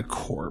find a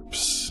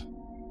corpse.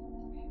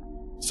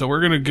 So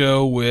we're gonna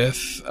go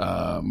with...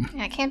 Yeah,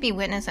 it can't be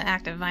witness an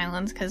act of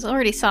violence because I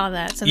already saw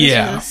that. So this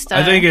yeah, is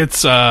I think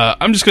it's...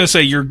 I'm just gonna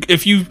say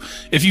if you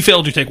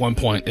failed, you take 1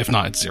 point. If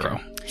not, it's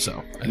 0. So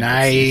I think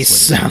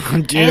Nice. that's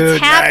what it Dude,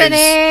 it's nice.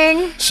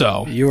 happening. is.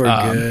 So You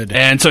are good.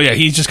 And so yeah,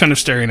 he's just kind of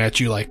staring at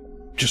you like,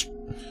 just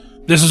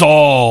this is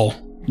all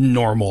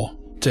normal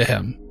to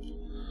him.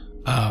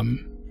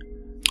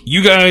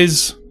 You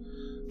guys...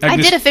 I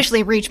Agnes- did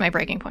officially reach my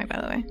breaking point,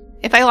 by the way.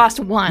 If I lost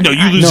one. No, you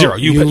I- lose No, 0.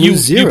 you lose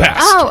 0. You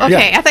passed. Oh,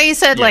 okay. Yeah. I thought you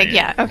said,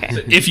 Yeah. okay.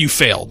 If you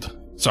failed.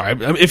 Sorry.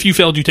 If you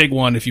failed, you take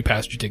 1. If you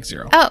passed, you take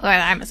 0. Oh,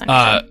 well, I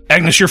misunderstood.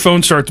 Agnes, your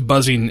phone starts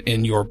buzzing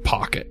in your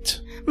pocket.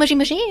 Mushy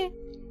mushy.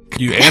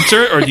 Do you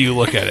answer it or do you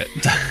look at it?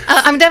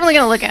 I'm definitely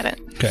going to look at it.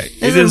 Okay.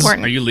 This is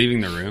important. Are you leaving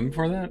the room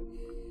for that?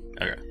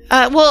 Okay.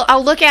 Well,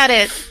 I'll look at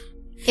it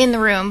in the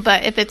room,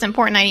 but if it's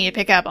important I need to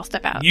pick up, I'll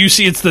step out. You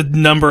see it's the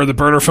number, the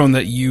burner phone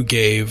that you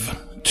gave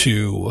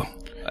to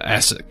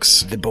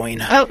Essex. The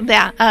boina. Oh,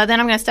 yeah. Then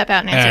I'm going to step out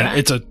and answer And that.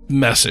 it's a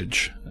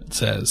message. It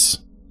says,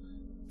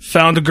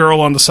 found a girl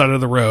on the side of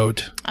the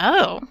road.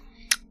 Oh.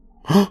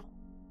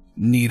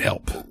 Need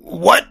help.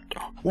 What?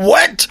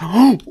 What?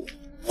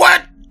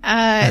 What?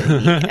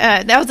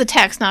 That was a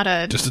text, not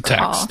a Just a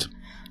call. text.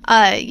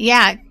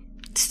 Yeah.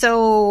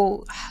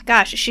 So,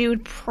 gosh, she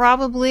would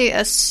probably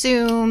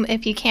assume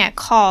if you can't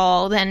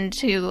call, then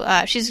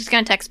she's just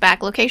going to text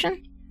back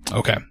location.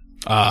 Okay.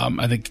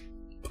 I think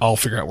I'll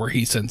figure out where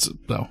he sends it,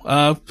 though.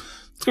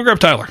 Let's go grab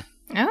Tyler.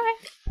 All right.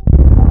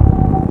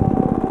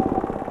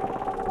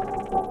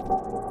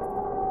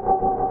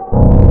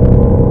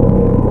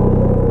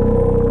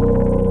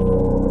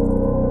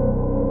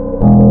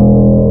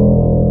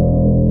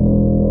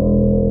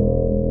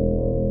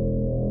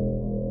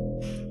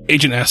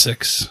 Agent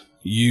Essex,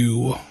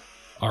 you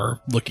are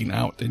looking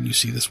out and you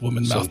see this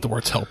woman mouth the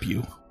words help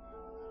you.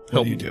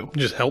 What do you do?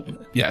 Just help.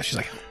 Yeah, she's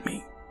like, help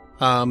me.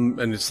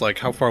 And it's like,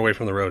 how far away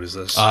from the road is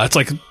this? It's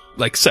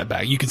like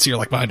setback. You can see her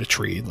like behind a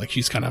tree. Like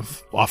she's kind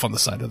of off on the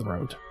side of the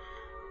road.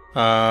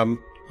 I'm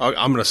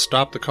gonna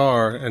stop the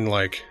car and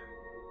like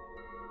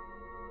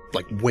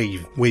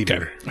wave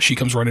at her. She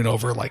comes running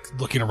over, like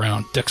looking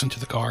around, ducks into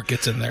the car,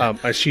 gets in there,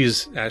 As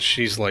she's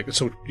like,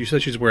 so you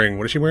said she's wearing,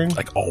 what is she wearing?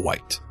 like all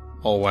white,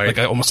 All white.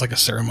 almost like a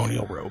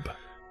ceremonial robe.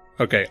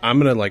 Okay, I'm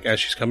gonna like, as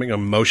she's coming,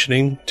 I'm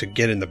motioning to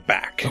get in the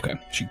back. Okay,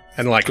 she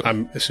And like,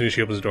 as soon as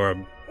she opens the door,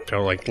 I'm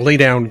telling her like, lay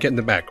down, get in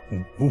the back.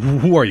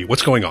 Who are you?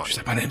 What's going on? she's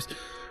like, my name's.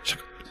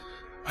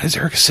 It's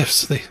Erica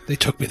Sifts. They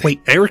took me there.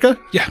 Wait, Erica?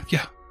 Yeah.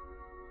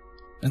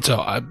 And so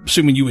I'm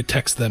assuming you would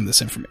text them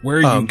this information. Where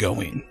are you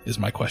going is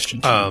my question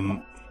to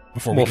you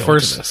before we go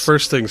into this.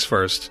 First things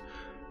first.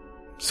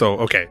 So,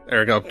 okay,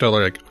 Erica, I'll tell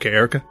her, like, okay,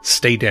 Erica,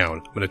 stay down.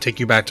 I'm going to take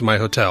you back to my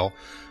hotel.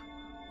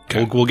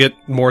 Okay. We'll get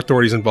more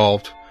authorities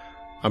involved.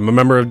 I'm a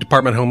member of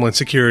Department of Homeland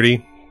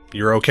Security.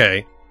 You're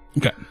okay.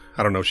 Okay.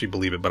 I don't know if she'd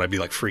believe it, but I'd be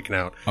like freaking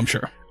out. I'm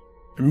sure.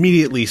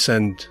 Immediately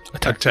send a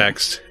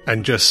text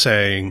and just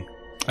saying...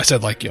 I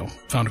said, like,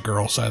 found a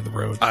girl side of the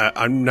road.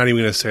 I'm not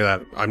even going to say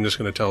that. I'm just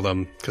going to tell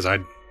them, because I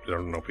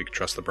don't know if we can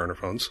trust the burner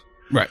phones.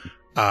 Right.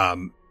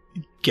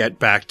 Get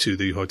back to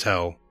the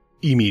hotel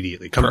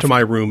immediately. Come to my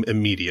room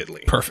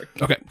immediately.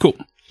 Perfect. Okay, cool.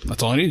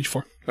 That's all I need you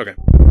for. Okay.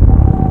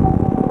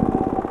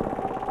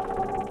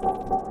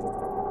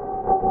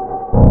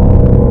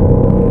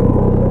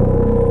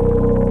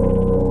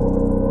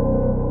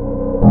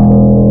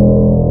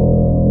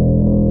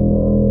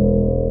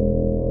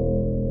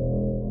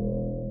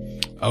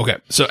 Okay,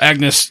 so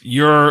Agnes,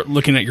 you're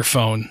looking at your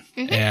phone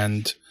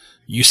and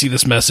you see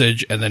this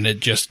message, and then it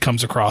just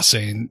comes across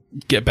saying,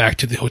 "Get back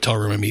to the hotel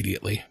room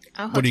immediately."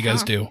 What do you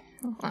guys do?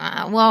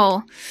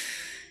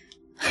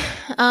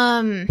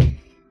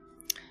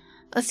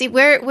 Let's see.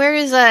 Where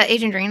is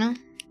Agent Drano?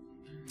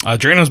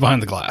 Drano's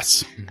behind the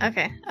glass.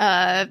 Okay.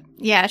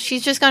 Yeah,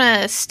 she's just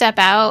gonna step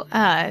out,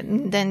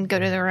 then go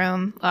to the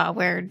room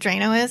where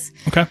Drano is.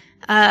 Okay.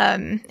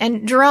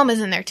 And Jerome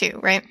is in there too,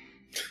 right?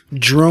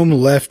 Jerome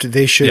left.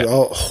 They should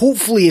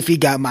hopefully, if he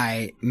got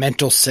my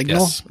mental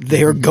signal,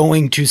 they're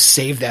going to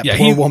save that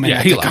poor woman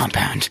at the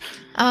compound.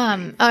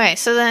 Okay,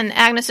 so then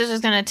Agnes is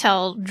just gonna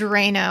tell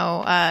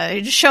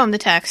Drano, just show him the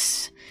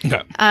text.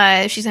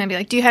 Okay. She's gonna be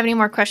like, "Do you have any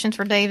more questions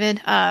for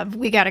David?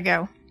 We gotta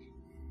go."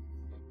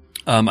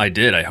 I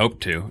did. I hope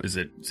to.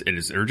 It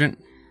is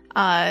urgent?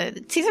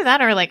 It's either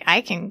that or like I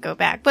can go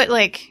back, but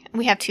like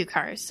we have 2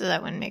 cars, so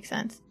that wouldn't make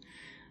sense.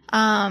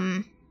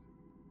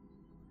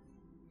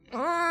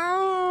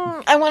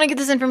 I want to get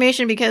this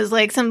information because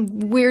like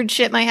some weird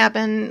shit might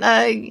happen.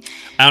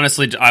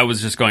 Honestly, I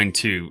was going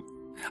to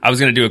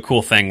do a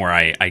cool thing where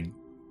I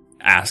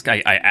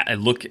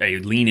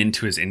lean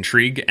into his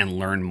intrigue and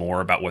learn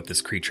more about what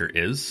this creature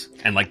is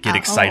and like get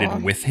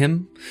excited with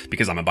him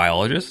because I'm a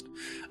biologist.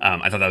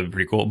 I thought that would be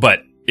pretty cool,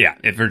 but yeah,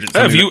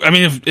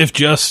 if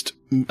just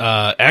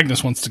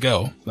Agnes wants to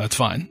go, that's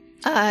fine.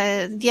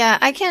 Yeah,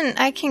 I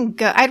can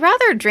go. I'd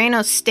rather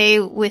Drano stay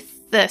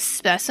with the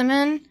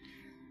specimen.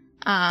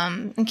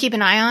 And keep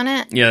an eye on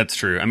it. Yeah, that's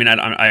true. I mean,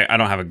 I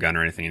don't have a gun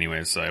or anything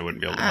anyway, so I wouldn't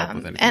be able to help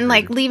with anything. And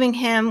like leaving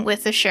him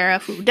with the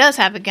sheriff who does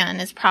have a gun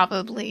is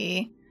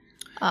probably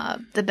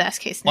the best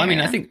case scenario.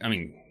 Well, I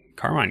mean,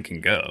 Carmine can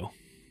go.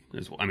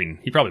 I mean,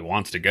 he probably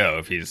wants to go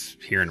if he's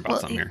hearing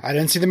about something here. I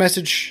didn't see the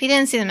message. He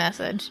didn't see the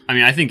message. I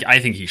mean, I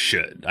think he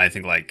should. I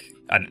think So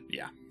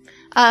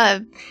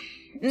I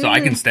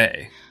can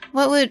stay.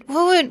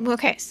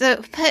 Okay,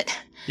 so, but...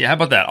 Yeah, how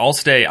about that? I'll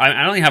stay.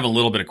 I only have a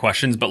little bit of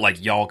questions, but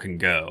like y'all can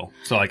go.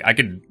 So like I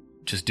could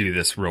just do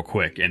this real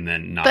quick and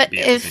then not but be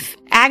if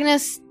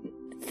Agnes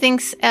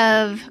thinks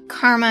of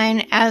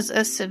Carmine as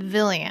a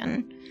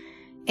civilian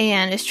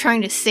and is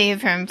trying to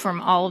save him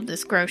from all of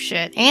this gross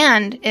shit,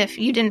 and if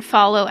you didn't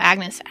follow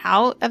Agnes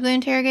out of the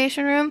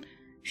interrogation room,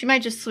 she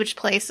might just switch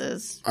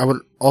places. I would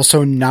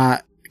also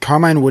not...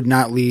 Carmine would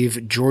not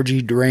leave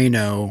Georgie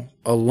Drano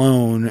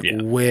alone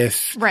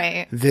with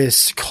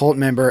this cult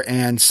member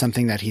and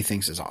something that he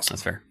thinks is awesome.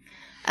 That's fair.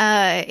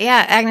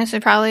 Yeah, Agnes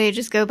would probably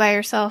just go by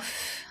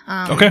herself.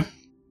 Okay.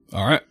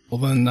 All right. Well,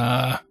 then,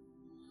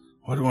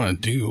 what do I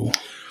want to do?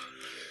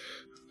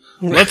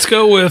 Let's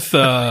go with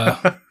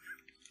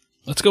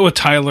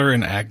Tyler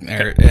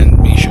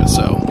and Misha.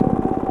 So.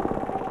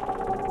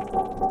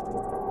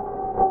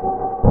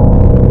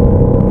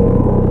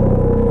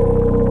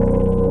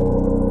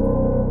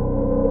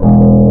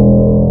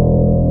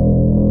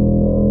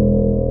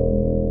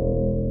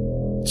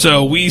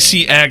 So we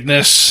see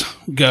Agnes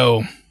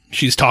go.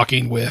 She's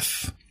talking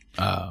with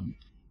Drano,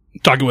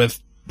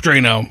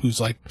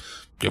 who's like,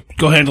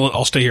 "Go handle it.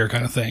 I'll stay here,"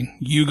 kind of thing.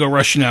 You go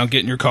rushing out,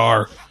 get in your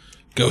car,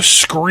 go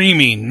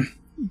screaming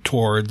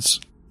towards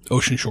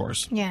Ocean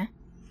Shores. Yeah.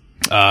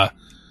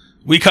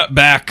 We cut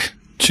back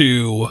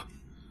to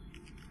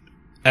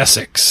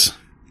Essex,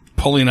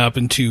 pulling up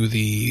into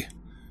the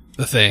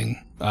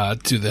thing,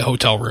 to the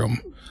hotel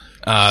room.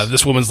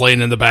 This woman's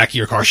laying in the back of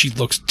your car. She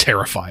looks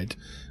terrified.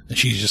 And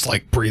she's just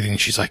like breathing.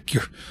 She's like,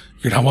 "You're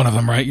not one of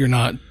them, right? You're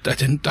not. I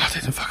didn't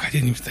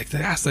even think to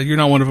ask that. You're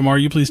not one of them, are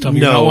you? Please tell me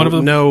you're not one of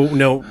them."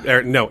 No,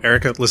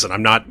 Erica. Listen,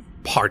 I'm not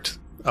part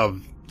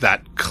of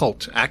that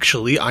cult.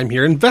 Actually, I'm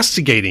here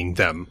investigating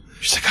them.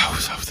 She's like, "Oh,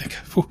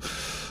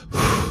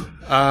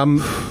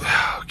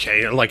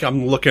 okay." Like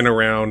I'm looking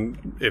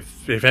around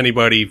if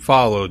anybody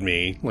followed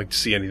me, like to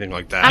see anything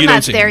like that. I'm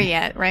not there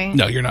yet, right?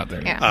 No, you're not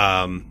there.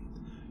 Yeah.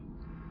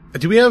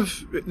 Do we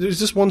have? Is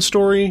this one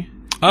story?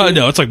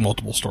 No, it's like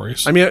multiple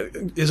stories. I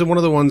mean, is it one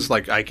of the ones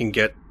like I can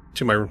get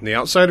to my room from the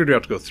outside, or do I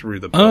have to go through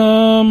the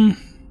building?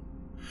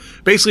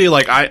 basically,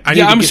 like,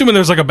 I'm assuming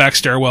there's like a back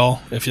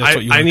stairwell, if that's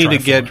what you want I need to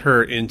get for.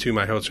 her into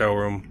my hotel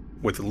room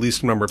with the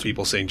least number of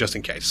people staying, just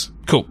in case.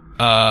 Cool.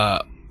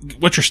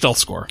 What's your stealth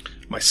score?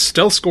 My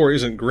stealth score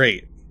isn't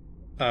great.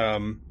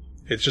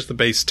 It's just the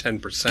base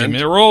 10%. Give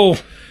me a roll.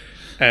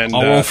 And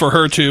I'll roll for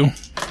her too.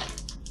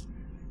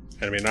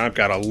 I mean, I've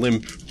got a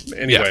limp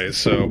anyway,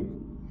 so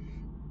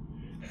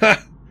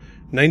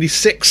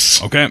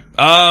 96. Okay.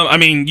 I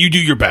mean, you do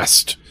your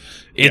best.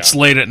 It's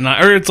late at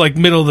night, or it's like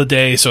middle of the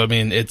day, so I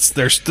mean,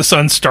 the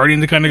sun's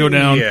starting to kind of go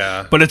down.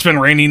 Yeah. But it's been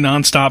raining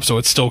nonstop, so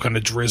it's still kind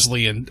of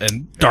drizzly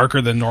and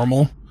darker than normal.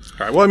 All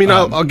right. Well, I mean,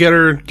 I'll get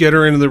her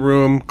into the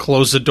room,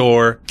 close the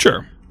door,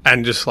 Sure.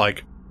 and just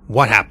like,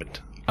 what happened?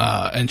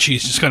 And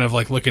she's just kind of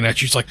like looking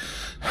at you. She's like,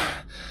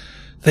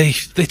 they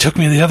took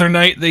me the other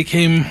night. They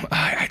came.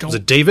 Was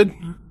it David?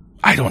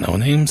 I don't know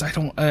names.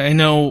 I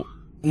know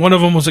one of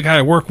them was a guy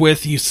I work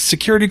with. He's a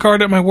security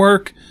guard at my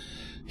work.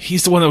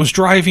 He's the one that was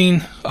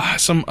driving.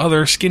 Some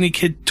other skinny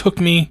kid took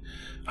me.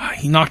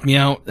 He knocked me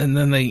out, and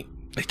then they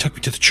took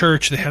me to the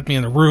church. They had me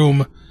in the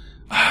room.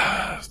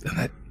 And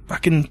that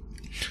fucking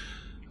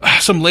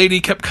some lady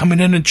kept coming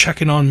in and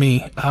checking on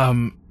me.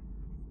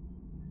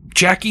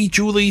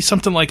 Julie,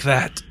 something like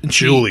that. And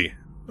Julie.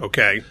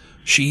 Okay.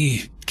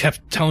 She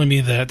kept telling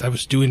me that I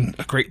was doing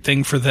a great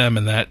thing for them,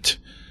 and that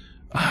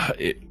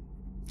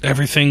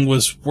everything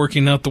was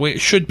working out the way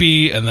it should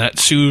be, and that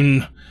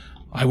soon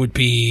I would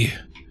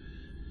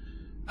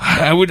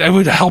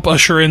help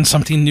usher in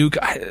something new.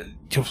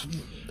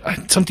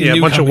 Something new.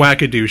 A bunch coming. of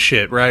wackadoo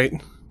shit, right?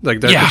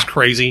 Like that's just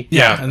crazy.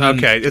 Yeah. And then,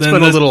 okay. It's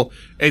been a little.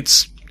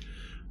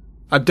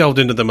 I've delved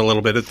into them a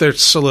little bit. They're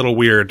just a little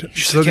weird.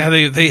 She's like, yeah,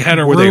 they had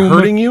a room. Were they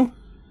hurting you?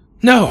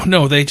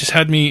 No, they just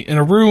had me in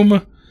a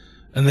room,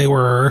 and they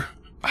were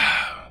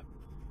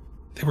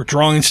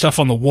drawing stuff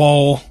on the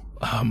wall,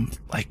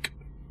 like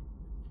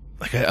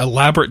an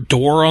elaborate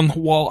door on the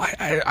wall.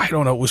 I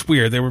don't know. It was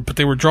weird.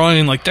 They were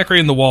drawing, like,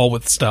 decorating the wall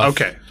with stuff.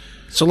 Okay.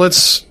 So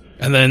let's.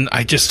 And then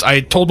I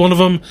told one of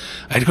them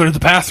I had to go to the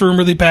bathroom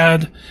really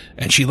bad,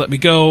 and she let me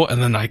go,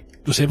 and then I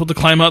was able to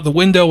climb out the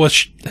window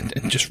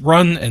and just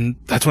run, and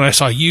that's when I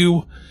saw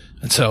you,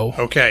 and so.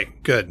 Okay,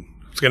 good.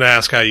 I was going to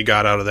ask how you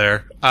got out of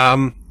there.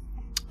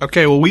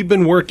 Okay, well, we've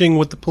been working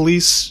with the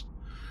police,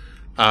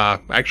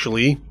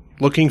 actually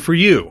looking for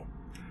you.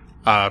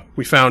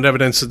 We found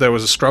evidence that there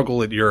was a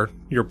struggle at your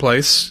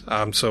place,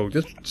 so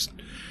just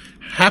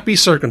happy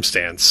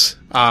circumstance.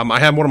 I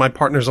have one of my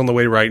partners on the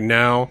way right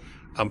now.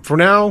 For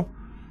now,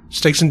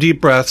 just take some deep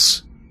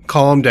breaths,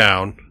 calm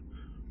down.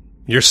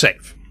 You're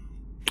safe.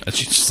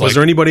 Was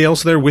there anybody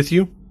else there with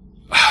you?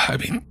 I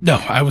mean, no,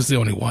 I was the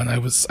only one. I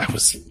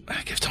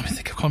kept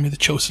calling me the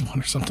chosen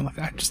one or something like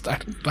that. I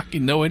don't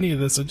fucking know any of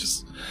this. I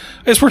just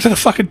worked at a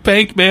fucking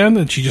bank, man.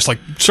 And she just like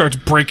starts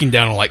breaking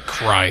down and like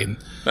crying.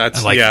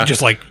 That's and,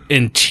 just like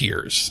in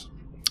tears.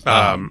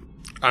 I'm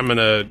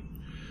gonna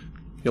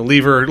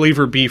leave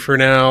her be for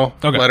now.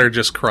 Okay. Let her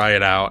just cry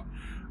it out.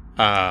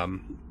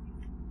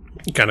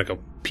 Kind of go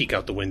peek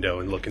out the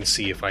window and look and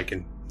see if I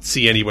can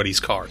see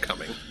anybody's car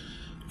coming.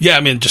 Yeah, I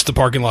mean, just the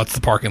parking lot's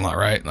the parking lot,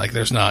 right? Like,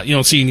 you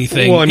don't see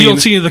anything. Well, I mean, you don't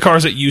see any of the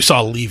cars that you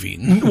saw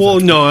leaving. Well,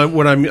 no,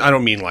 I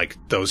don't mean like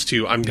those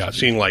two. I'm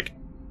seeing like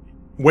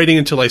waiting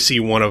until I see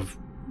one of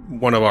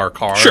our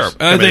cars. Sure.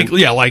 I think,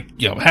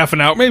 half an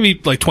hour, maybe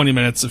like 20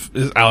 minutes.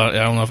 I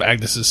don't know if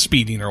Agnes is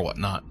speeding or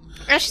whatnot.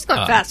 Yeah, she's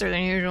going faster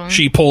than usual.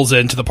 She pulls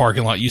into the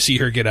parking lot. You see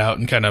her get out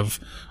and kind of,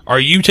 are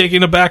you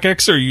taking a back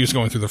exit or are you just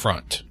going through the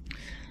front?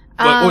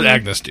 What would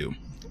Agnes do?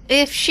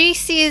 If she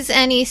sees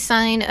any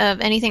sign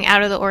of anything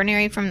out of the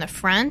ordinary from the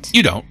front,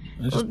 you don't.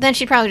 Then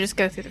she'd probably just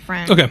go through the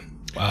front. Okay.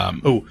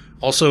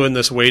 Also in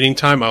this waiting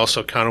time, I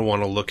also kind of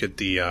want to look at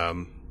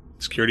the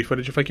security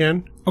footage if I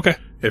can. Okay.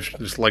 If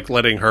just like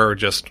letting her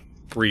just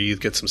breathe,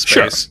 get some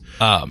space.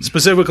 Sure.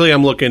 Specifically,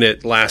 I'm looking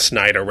at last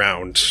night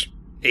around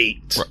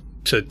 8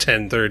 to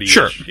 10:30.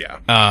 Sure.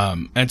 Yeah.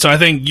 And so I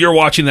think you're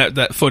watching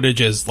that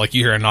footage as like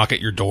you hear a knock at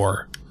your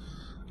door.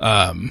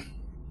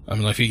 I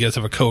mean, if you guys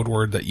have a code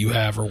word that you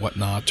have or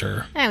whatnot,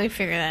 or we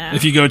figure that out.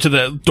 If you go to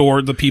the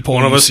door, the people.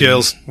 One of us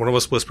yells. One of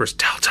us whispers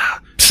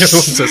Delta. The other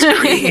one says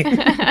Green.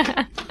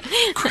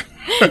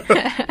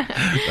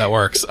 That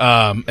works.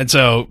 And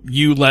so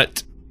you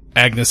let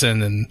Agnes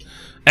in, and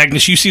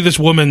Agnes, you see this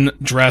woman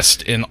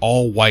dressed in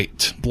all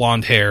white,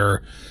 blonde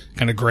hair,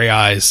 kind of gray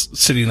eyes,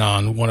 sitting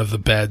on one of the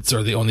beds,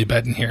 or the only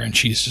bed in here, and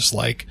she's just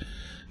like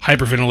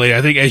hyperventilating.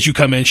 I think as you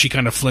come in, she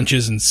kind of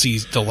flinches and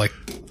sees the like.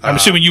 I'm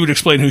assuming you would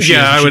explain who she is.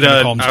 I would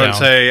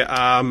say,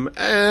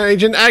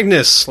 Agent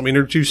Agnes. Let me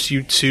introduce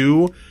you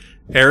to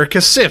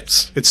Erica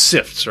Sifts. It's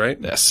Sifts, right?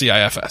 Yes,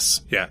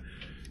 CIFS. Yeah,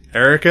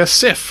 Erica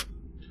Sif.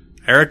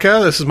 Erica,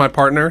 this is my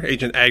partner,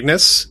 Agent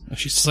Agnes. And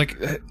she's just like,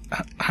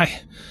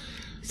 hi.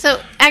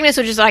 So Agnes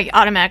would just like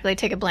automatically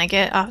take a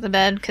blanket off the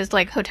bed because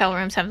like hotel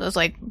rooms have those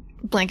like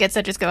blankets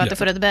that just go out the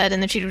foot of the bed,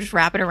 and then she would just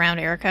wrap it around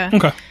Erica.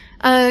 Okay.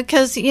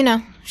 Because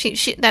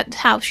she that's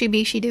how she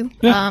do.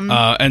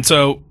 Yeah. And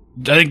so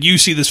I think you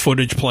see this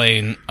footage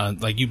playing.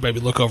 Like you maybe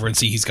look over and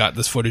see he's got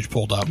this footage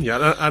pulled up.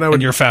 Yeah, and I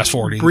would you're fast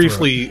forwarding.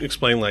 Briefly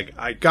explain. Like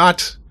I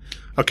got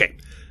Okay.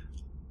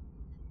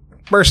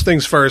 First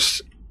things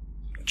first,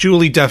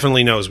 Julie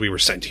definitely knows we were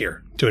sent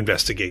here to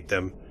investigate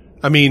them.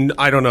 I mean,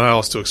 I don't know how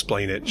else to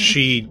explain it.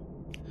 Marissa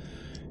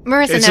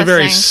It's knows a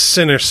very things.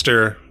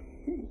 sinister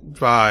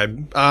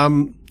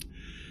vibe.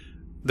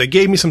 They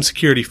gave me some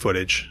security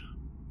footage.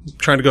 I'm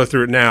trying to go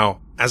through it now.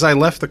 As I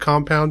left the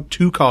compound,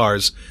 2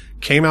 cars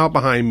came out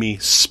behind me,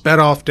 sped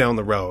off down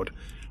the road.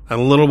 And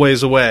a little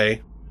ways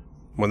away,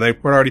 when they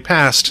were already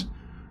past,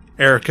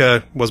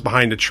 Erica was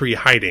behind a tree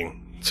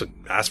hiding. So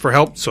asked for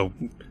help, so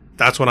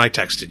that's when I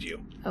texted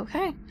you.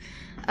 Okay.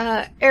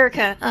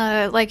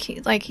 Erica, like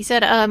he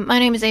said, my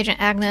name is Agent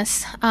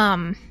Agnes.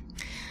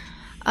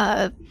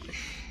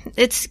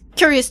 It's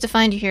curious to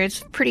find you here.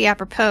 It's pretty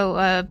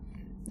apropos.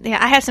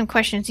 Yeah, I have some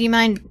questions. Do you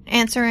mind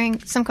answering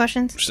some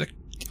questions? She's like,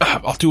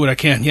 I'll do what I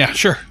can. Yeah,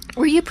 sure.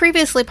 Were you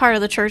previously part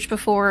of the church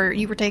before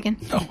you were taken?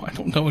 No, I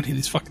don't know any of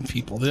these fucking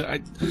people.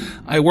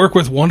 I work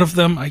with one of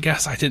them, I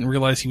guess. I didn't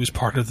realize he was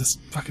part of this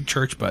fucking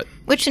church, but...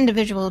 Which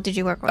individual did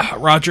you work with?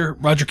 Roger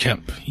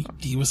Kemp.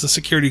 He was the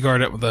security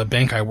guard at the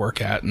bank I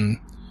work at, and...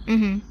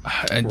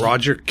 and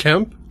Roger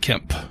Kemp?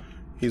 Kemp.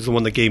 He's the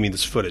one that gave me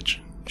this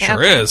footage. Sure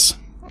Okay. is.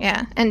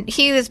 Yeah, and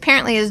he was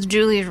apparently is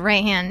Julie's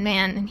right-hand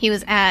man, and he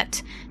was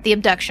at the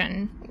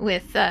abduction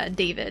with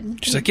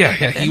David. She's like, yeah,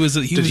 he was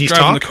he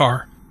driving talk? the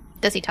car.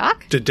 Does he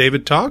talk? Did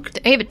David talk?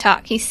 David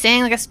talk. He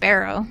sang like a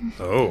sparrow.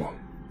 Oh.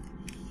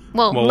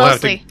 Well, Well, we'll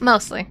have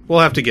mostly. We'll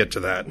have to get to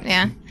that.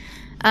 Yeah.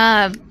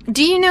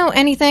 Do you know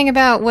anything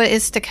about what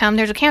is to come?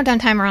 There's a countdown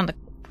timer on the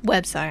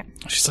website.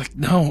 She's like,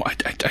 no,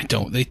 I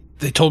don't.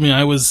 They told me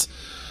I was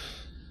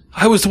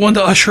the one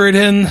to usher it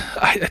in.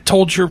 I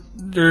told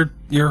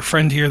your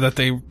friend here that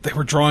they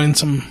were drawing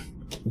some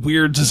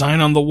weird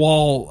design on the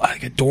wall,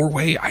 like a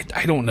doorway.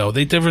 I don't know.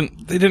 They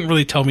didn't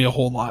really tell me a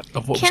whole lot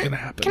of what was going to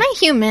happen. Can I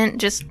human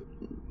just...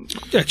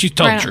 Yeah, she's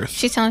telling right the on- truth.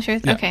 She's telling the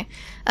truth? Yeah. Okay.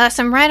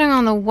 Some writing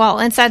on the wall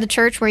inside the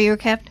church where you were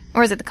kept?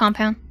 Or is it the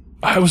compound?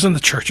 I was in the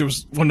church. It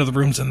was one of the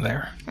rooms in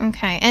there.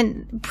 Okay.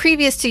 And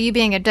previous to you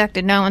being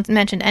abducted, no one's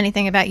mentioned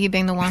anything about you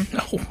being the one?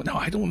 No,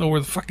 I don't know where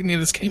the fucking any of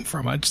this came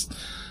from. I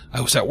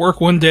was at work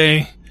one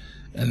day,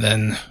 and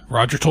then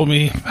Roger told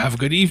me, have a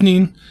good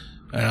evening.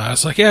 And I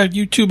was like, yeah,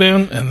 you too,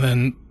 man. And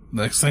then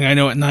next thing I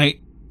know at night,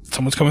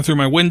 someone's coming through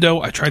my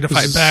window. I tried to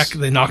fight back.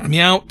 They knocked me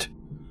out.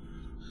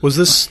 Was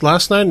this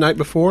last night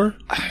before?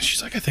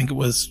 She's like, I think it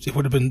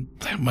would have been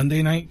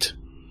Monday night.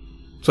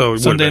 So it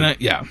would've Sunday been. night.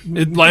 Yeah.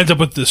 It lines up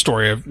with the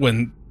story of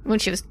when When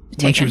she was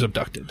taken? she was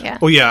abducted. Yeah.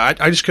 Well, yeah,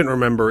 I just couldn't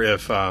remember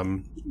if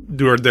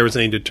there was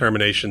any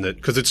determination that,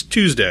 because it's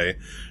Tuesday,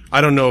 I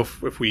don't know if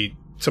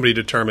somebody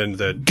determined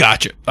that.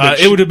 Gotcha. That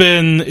It would have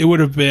been,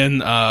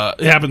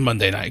 it happened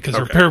Monday night because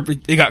Okay.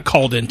 it got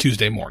called in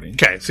Tuesday morning.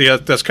 Okay, see,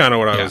 that's kind of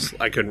what Yeah.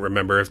 I couldn't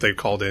remember if they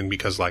called in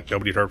because, like,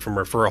 nobody heard from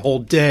her for a whole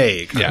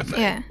day. kind Yeah. of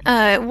thing.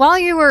 Yeah. While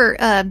you were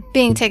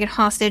being taken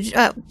hostage,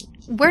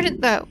 where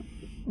did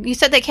you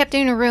said they kept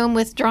you in a room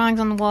with drawings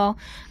on the wall?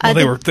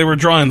 Well, they were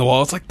drawing the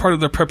wall. It's like part of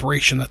their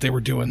preparation that they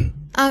were doing.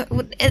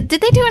 Did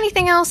they do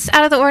anything else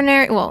out of the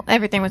ordinary? Well,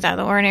 everything was out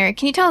of the ordinary.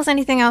 Can you tell us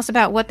anything else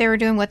about what they were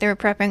doing, what they were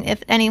prepping?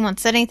 If anyone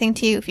said anything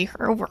to you, if you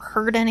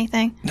overheard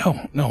anything?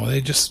 No,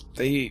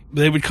 they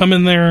would come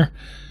in there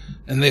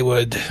and they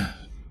would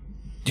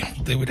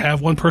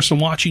have one person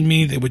watching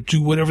me. They would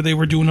do whatever they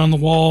were doing on the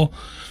wall.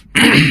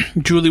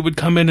 Julie would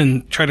come in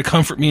and try to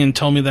comfort me and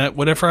tell me that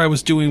whatever I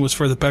was doing was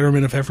for the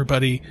betterment of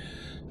everybody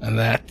and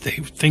that they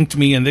thanked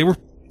me, and they were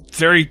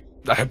very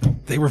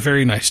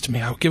nice to me.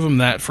 I'll give them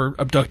that for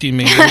abducting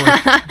me.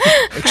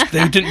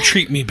 They didn't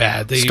treat me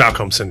bad.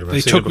 Stockholm Syndrome. They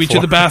I've seen took it me to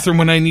before. the bathroom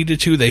when I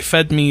needed to. They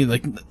fed me.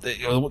 Like they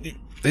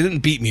didn't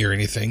beat me or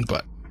anything,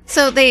 but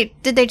So did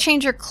they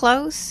change your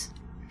clothes?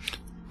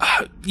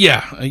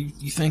 yeah.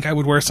 You think I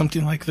would wear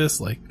something like this?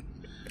 Like,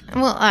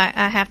 Well,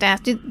 I have to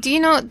ask. Do you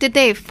know? Did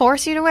they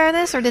force you to wear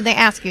this, or did they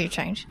ask you to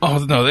change? oh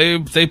no,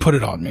 they put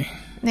it on me.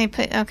 They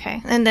put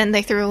okay, and then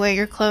they threw away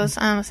your clothes.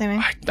 I'm assuming.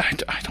 I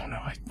don't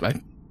know.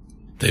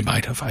 They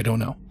might have. I don't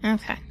know.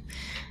 Okay.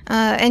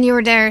 And you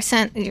were there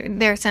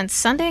since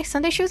Sunday.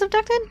 Sunday she was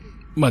abducted.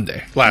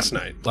 Monday, Last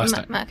night.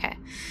 night. Okay.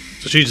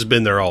 So she's just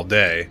been there all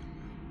day.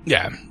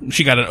 Yeah,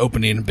 she got an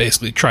opening and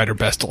basically tried her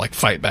best to like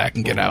fight back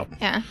and get out.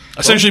 Yeah.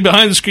 Essentially,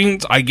 behind the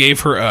screens, I gave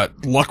her a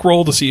luck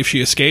roll to see if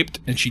she escaped,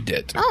 and she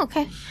did. Oh,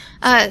 okay.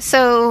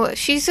 So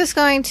she's just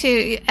going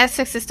to.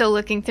 Essex is still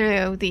looking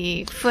through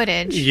the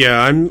footage. Yeah,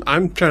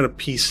 I'm trying to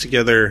piece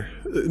together.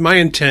 My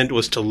intent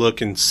was to look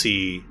and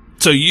see.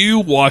 So you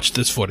watched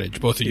this footage,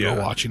 both of you Yeah. are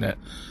watching it,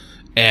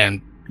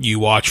 and you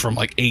watch from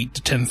like 8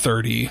 to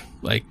 10:30.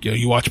 Like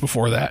you watch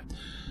before that,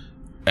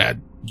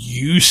 and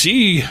you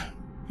see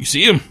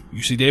him.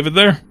 You see David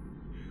there.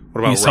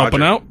 What about He's Roger?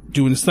 helping out,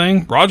 doing his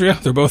thing. Roger, yeah,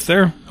 they're both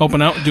there,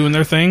 helping out, doing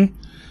their thing.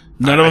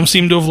 None of them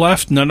seem to have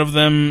left. None of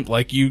them,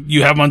 like,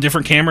 you have them on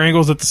different camera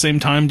angles at the same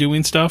time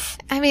doing stuff.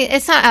 I mean,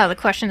 it's not out of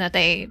the question that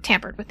they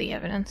tampered with the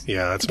evidence.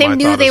 Yeah, that's They my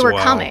knew thought they as were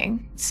well.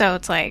 coming, so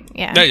it's like,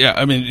 yeah. Yeah.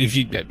 I mean, if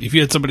you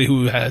had somebody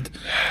who had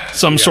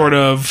some sort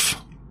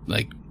of,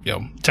 like,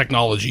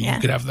 technology, Yeah.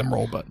 you could have them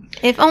roll, but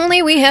If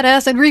only we had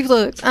acid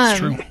reflux. it's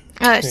true.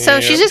 So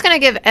she's just going to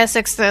give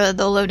Essex the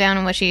lowdown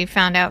on what she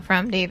found out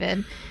from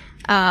David.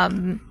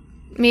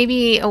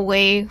 Maybe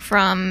away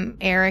from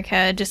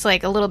Erica, just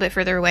like a little bit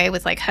further away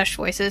with like hushed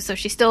voices. So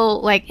she's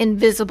still like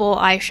invisible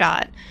eye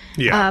shot.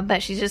 Yeah.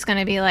 But she's just going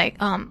to be like,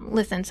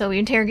 listen, so we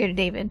interrogated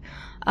David.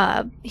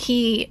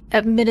 He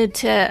admitted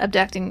to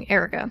abducting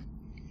Erica.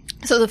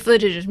 So the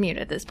footage is mute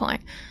at this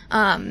point.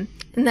 And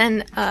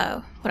then,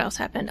 what else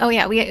happened? Oh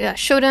yeah, we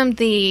showed him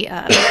the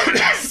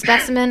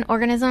specimen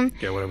organism.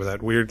 Yeah, whatever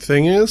that weird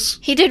thing is.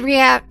 He did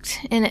react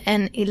in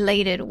an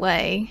elated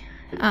way.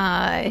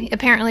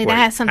 Apparently that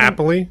has something...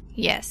 Happily?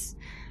 Yes.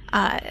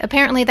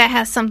 Apparently that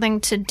has something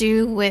to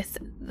do with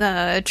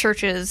the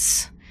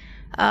church's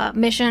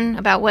mission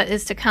about what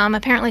is to come.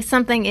 Apparently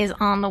something is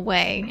on the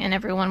way and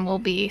everyone will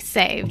be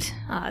saved.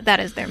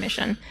 That is their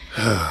mission.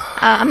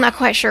 I'm not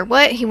quite sure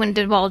what. He wouldn't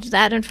divulge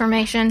that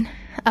information.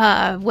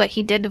 What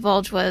he did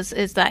divulge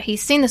is that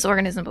he's seen this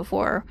organism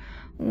before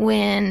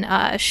when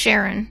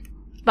Sharon's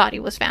body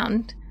was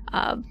found.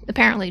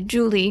 Apparently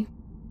Julie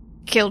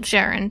killed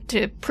Sharon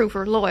to prove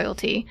her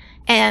loyalty,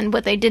 and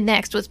what they did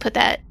next was put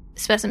that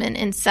specimen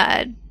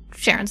inside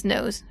Sharon's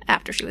nose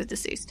after she was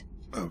deceased.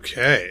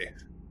 Okay.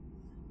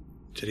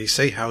 Did he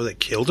say how they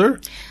killed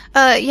her?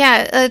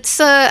 Yeah, it's,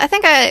 I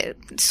think I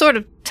sort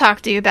of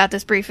talked to you about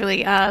this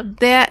briefly.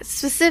 That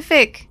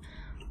specific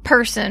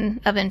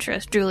person of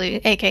interest,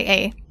 Julie,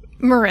 aka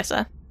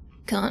Marissa,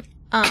 cunt,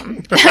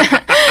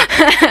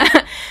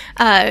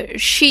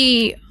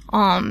 she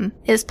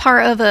is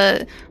part of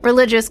a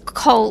religious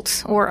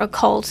cult or a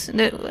cult.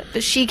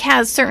 She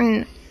has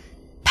certain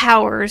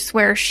powers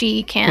where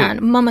she can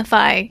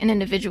mummify an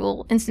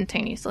individual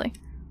instantaneously.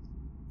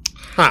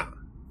 Huh.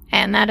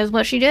 And that is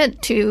what she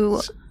did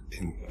to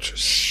Interesting.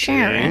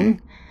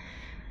 Sharon.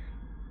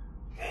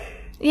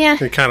 Yeah.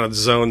 It kind of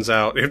zones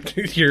out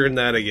hearing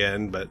that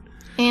again, but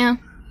Yeah.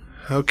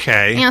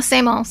 okay. Yeah,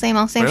 same old,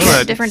 Well,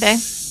 that different day.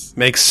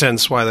 Makes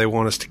sense why they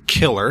want us to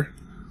kill her.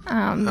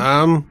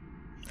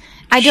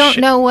 I don't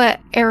know what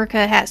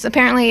Erica has.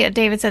 Apparently,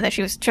 David said that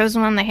she was the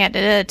chosen one. They had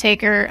to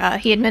take her.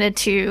 He admitted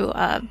to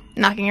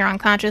knocking her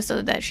unconscious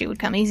so that she would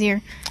come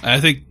easier. I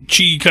think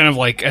she kind of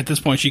like, at this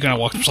point, she kind of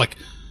walks up, she's like,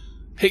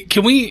 hey,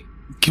 can we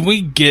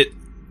get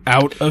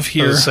out of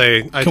here?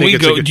 I can we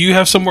go? Do you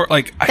have somewhere,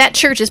 like... That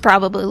church is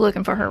probably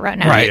looking for her right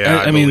now. Right. Yeah,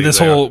 I mean, believe this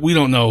they whole, we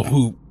don't know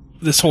who,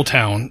 this whole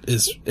town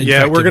is...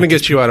 Yeah, we're going to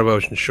get you out of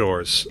Ocean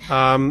Shores.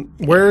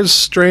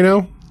 Where's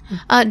Drano?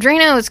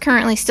 Drano is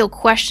currently still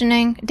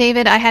questioning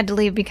David. I had to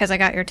leave because I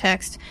got your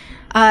text.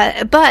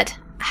 But,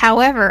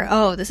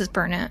 however, this is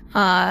pertinent.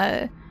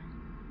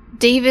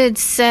 David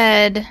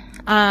said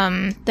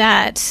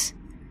that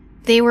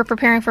they were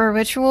preparing for a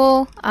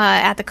ritual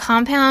at the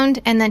compound,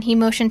 and then he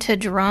motioned to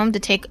Jerome to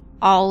take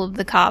all of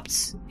the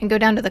cops and go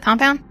down to the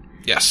compound.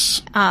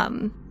 Yes.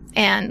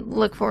 And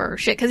look for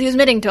shit, because he was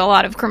admitting to a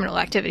lot of criminal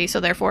activity, so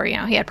therefore, he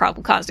had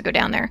probable cause to go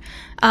down there.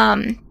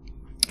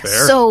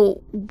 Fair.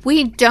 So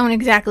we don't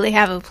exactly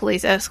have a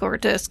police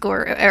escort to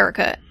escort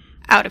Erica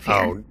out of here.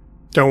 Oh,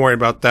 don't worry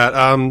about that.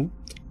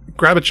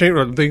 Grab a chain.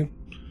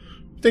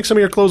 Think some of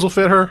your clothes will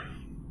fit her?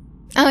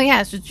 Oh yeah,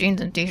 it's just jeans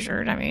and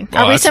t-shirt. I mean,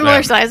 Well, are we that's similar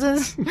bad.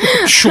 sizes?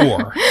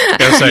 Sure.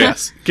 Gotta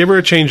say, give her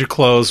a change of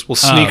clothes. We'll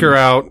sneak her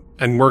out,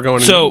 and we're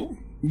going. So,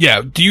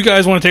 yeah, do you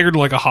guys want to take her to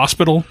like a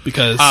hospital?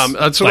 Because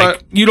that's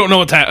what you don't know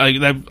what's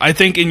happening. I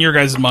think in your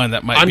guys' mind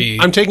that might be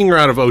I'm taking her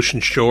out of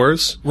Ocean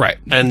Shores, right.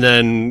 and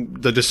then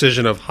the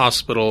decision of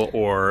hospital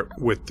or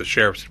with the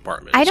sheriff's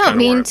department. I is don't kinda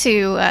mean where-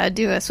 to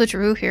do a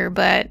switcheroo here,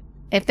 but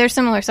if they're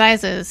similar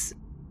sizes,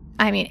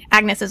 I mean,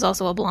 Agnes is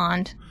also a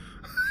blonde.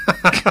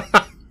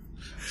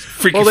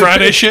 Freaky Well, they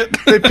Friday picked- shit.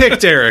 They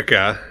picked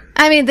Erica.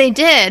 I mean, they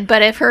did,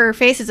 but if her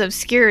face is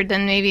obscured,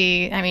 then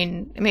maybe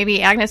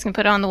Agnes can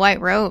put on the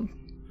white robe.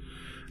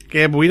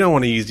 Yeah, but we don't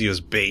want to use you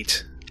as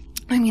bait.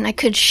 I mean, I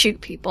could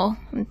shoot people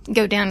and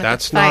go down to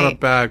That's the fight. not a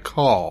bad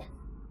call.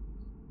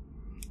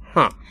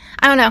 Huh.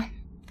 I don't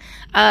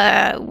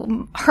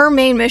know. Her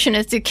main mission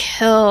is to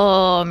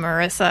kill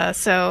Marissa,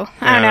 so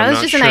I don't know. I'm It's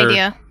not just an sure.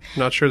 idea.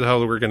 Not sure how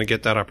we're going to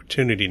get that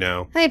opportunity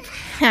now. I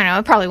don't know.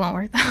 It probably won't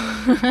work.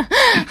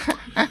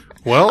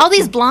 Well, All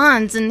these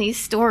blondes in these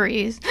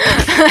stories.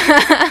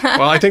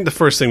 well, I think the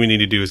first thing we need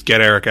to do is get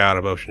Erica out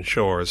of Ocean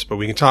Shores, but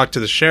we can talk to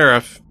the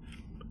sheriff.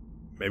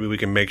 Maybe we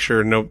can make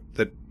sure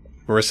that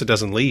Marissa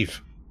doesn't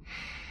leave.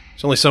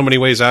 There's only so many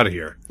ways out of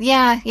here.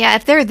 Yeah.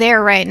 If they're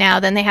there right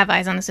now, then they have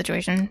eyes on the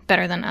situation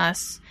better than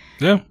us.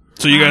 Yeah.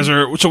 So you guys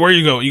are. So where are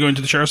you going? You going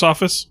to the sheriff's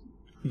office?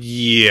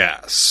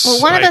 Yes.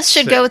 Well, one of I'd us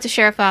should say- go with the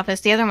sheriff's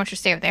office. The other one should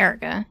stay with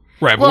Erica.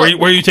 Right. But Well-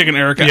 where are you taking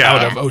Erica Yeah.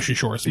 out of Ocean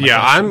Shores? is my Yeah,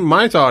 question.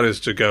 my thought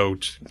is to go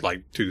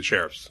to the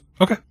sheriff's.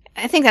 Okay.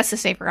 I think that's the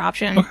safer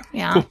option.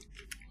 Yeah. Cool.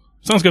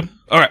 Sounds good.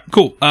 All right.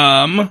 Cool.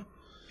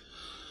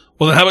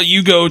 Well, then how about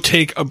you go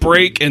take a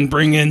break and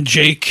bring in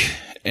Jake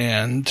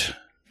and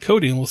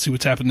Cody, and we'll see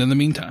what's happened in the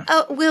meantime.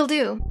 Oh, will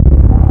do.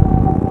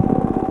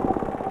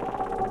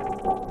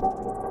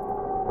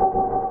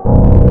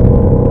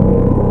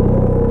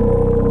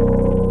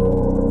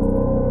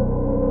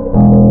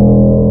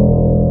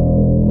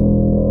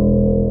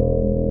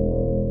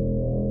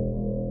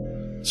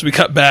 So we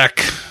cut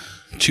back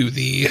to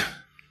the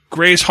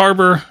Grays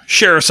Harbor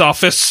Sheriff's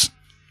Office,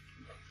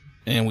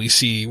 and we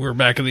see we're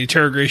back in the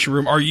interrogation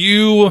room. Are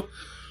you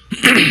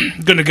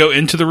going to go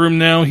into the room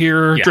now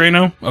here, Yeah.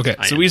 Drano? Okay,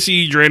 I so am. we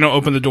see Drano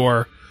open the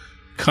door,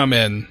 come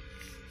in,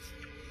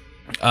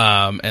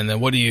 and then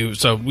what do you...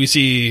 So we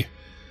see...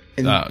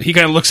 he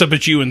kind of looks up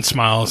at you and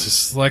smiles.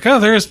 It's like, oh,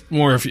 there's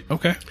more of you.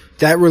 Okay.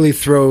 That really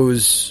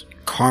throws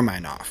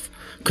Carmine off.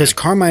 Because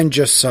Carmine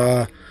just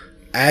saw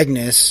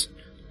Agnes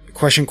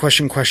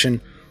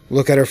question,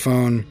 look at her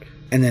phone,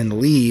 and then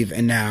leave,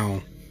 and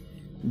now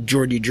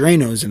Jordy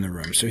Drano's in the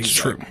room. So he's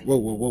True. like,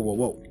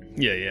 whoa.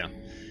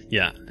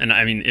 Yeah. And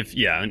I mean,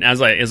 and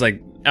as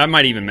I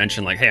might even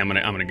mention like, hey, I'm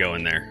gonna go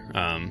in there.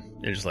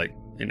 And just like,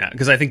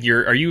 because I think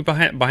are you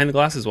behind the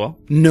glass as well?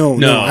 No,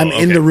 I'm in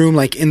okay. the room,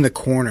 like in the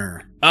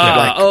corner.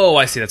 Like,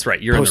 I see. That's right.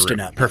 You're in the posting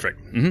room. up.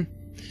 Perfect. Mm-hmm.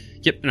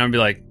 Yep. And I'll be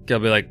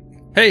like,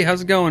 hey,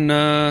 how's it going?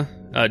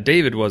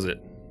 David, was it?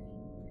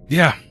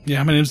 Yeah,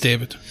 my name's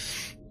David.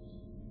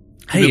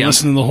 Hey, You've been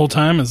listening the whole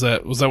time? Was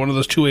that one of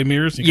those two-way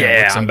mirrors? You kinda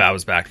looks up. I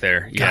was back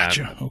there. Yeah.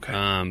 Gotcha. Okay.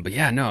 But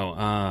yeah, no.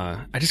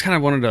 I just kind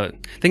of wanted to.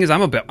 Thing is,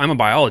 I'm a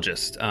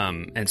biologist.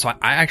 And so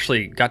I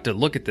actually got to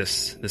look at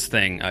this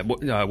thing.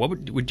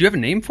 Would you have a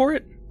name for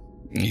it?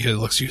 He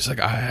looks at you. He's like,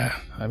 I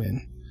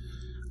mean,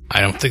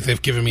 I don't think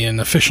they've given me an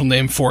official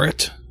name for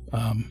it.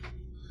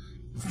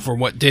 For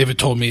what David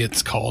told me,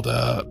 it's called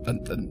a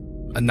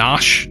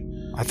nosh.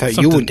 I thought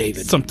you were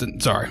David.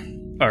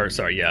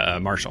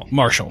 Marshall.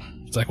 Marshall.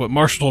 It's like what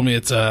Marshall told me.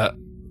 It's a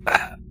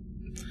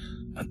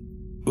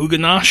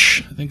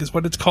Uganash, I think is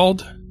what it's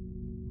called.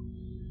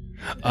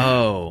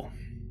 Oh.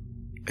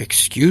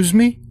 Excuse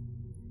me?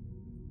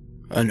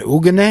 An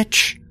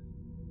Uganech?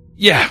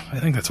 Yeah, I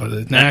think that's what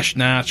it is.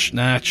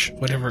 Natch,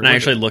 whatever. And I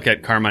actually look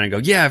at Carmine and go,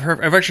 yeah,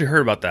 I've actually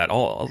heard about that.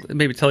 I'll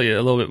maybe tell you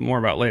a little bit more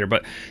about it later.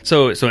 But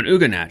so an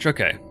Uganach,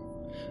 okay.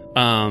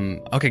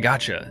 Okay,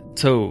 gotcha.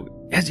 So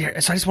I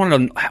just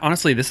wanted to,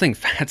 honestly, this thing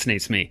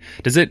fascinates me.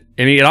 Does it,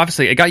 I mean,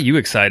 it got you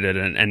excited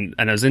and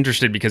I was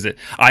interested because when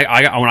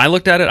I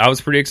looked at it, I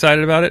was pretty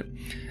excited about it.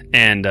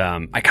 And,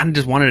 I kind of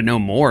just wanted to know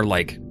more,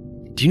 like,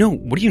 what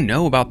do you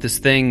know about this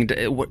thing?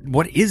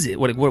 What is it?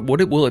 What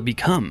will it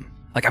become?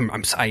 Like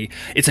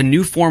it's a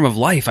new form of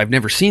life. I've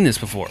never seen this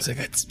before. It's like,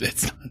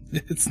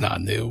 it's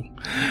not new.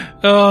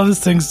 Oh,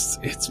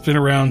 it's been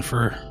around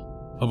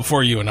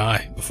before you and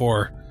I,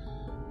 before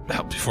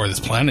this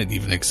planet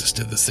even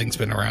existed. This thing's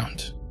been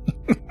around.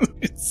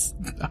 It's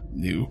not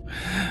new.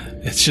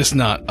 It's just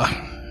not,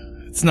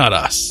 it's not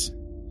us.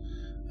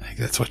 I think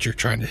that's what you're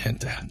trying to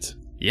hint at.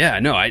 Yeah,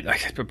 no,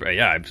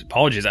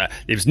 apologies.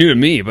 It was new to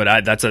me,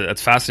 but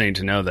that's fascinating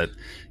to know that.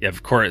 Yeah,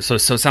 of course. So it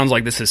sounds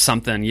like this is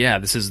something. Yeah,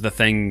 this is the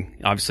thing.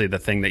 Obviously, the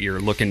thing that you're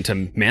looking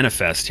to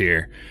manifest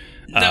here.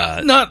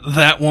 Not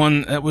that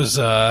one. That was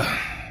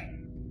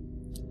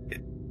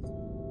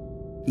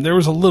there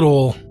was a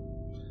little.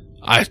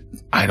 I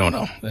don't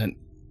know. And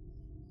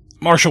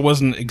Marshall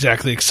wasn't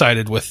exactly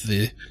excited with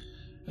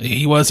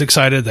he was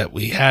excited that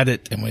we had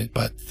it,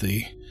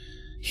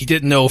 he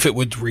didn't know if it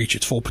would reach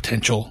its full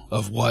potential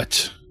of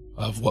what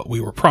we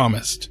were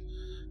promised.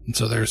 And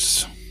so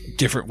there's a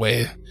different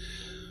way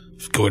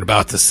of going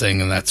about this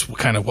thing, and that's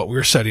kind of what we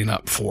were setting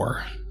up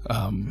for.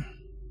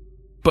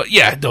 But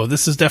yeah, no,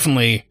 this is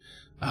definitely,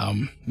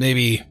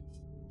 maybe,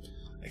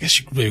 I guess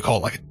you could maybe call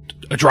it like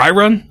a dry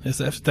run.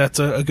 That's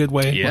a good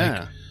way?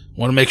 Yeah.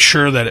 Want to make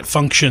sure that it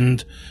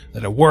functioned,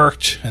 that it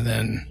worked, and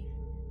then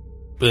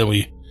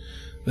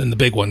the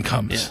big one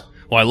comes. Yeah.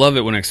 Well, I love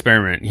it when an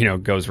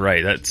experiment, goes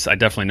right. I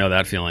definitely know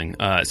that feeling.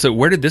 So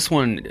where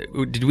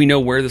did we know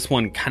where this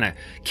one kind of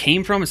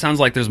came from? It sounds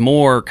like there's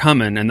more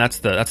coming, and that's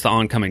the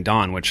oncoming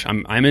dawn, which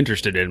I'm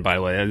interested in, by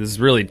the way. This is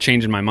really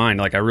changing my mind.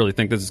 Like, I really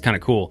think this is kind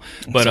of cool.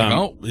 But,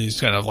 he's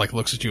kind of like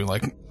looks at you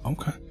like,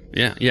 okay.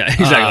 Yeah,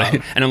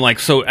 exactly. And I'm like,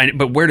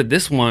 but where did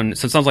this one,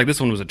 so it sounds like this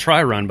one was a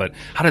try run, but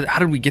how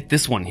did we get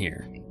this one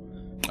here?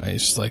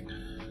 He's just like,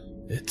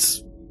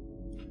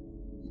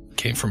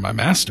 came from my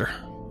master.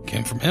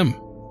 Came from him.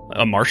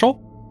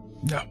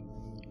 Marshall? No.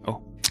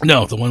 Oh.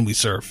 No, the one we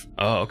serve.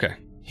 Oh, okay.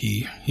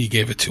 He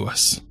gave it to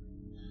us.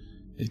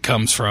 It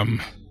comes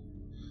from...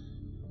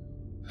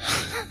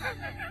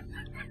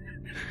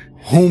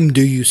 Whom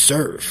do you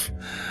serve?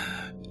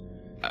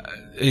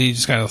 He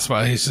just kind of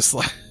smiles. He's just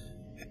like...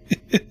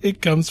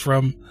 It comes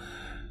from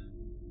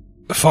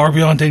far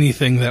beyond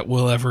anything that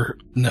we'll ever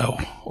know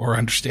or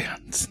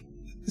understand.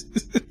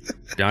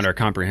 Beyond our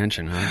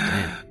comprehension,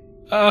 huh?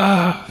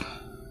 Damn.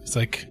 It's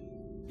like,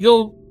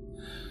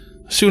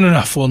 soon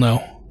enough we'll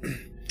know.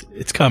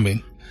 It's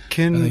coming.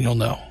 And then you'll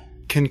know.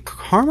 Can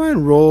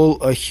Carmine roll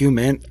a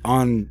human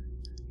on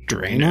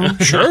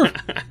Drano? Sure.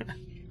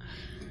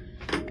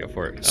 Go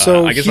for it.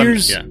 So I guess go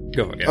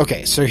for it. Yeah.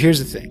 Okay, so here's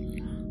the thing.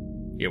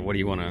 Yeah, what do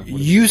you want to...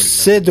 You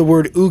said the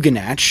word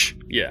Uganach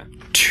Yeah.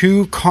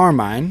 to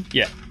Carmine.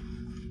 Yeah.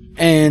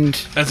 And...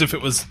 As if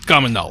it was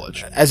common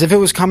knowledge.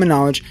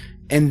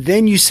 And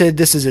then you said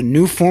this is a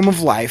new form of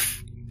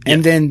life.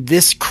 And then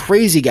this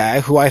crazy guy,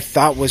 who I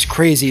thought was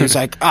crazy, was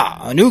like,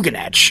 an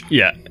Uganach.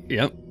 Yeah.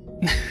 Yep.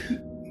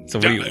 So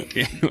what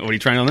are you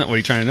trying on that? What are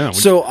you trying to know?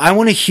 So I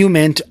want to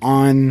human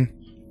on.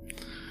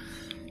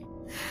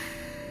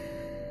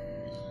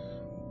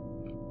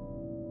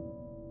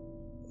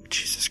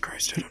 Jesus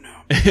Christ, I don't know.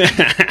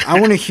 I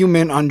want to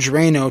human on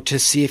Drano to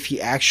see if he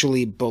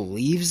actually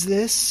believes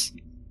this.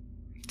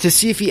 To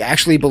see if he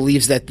actually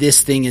believes that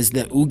this thing is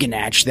the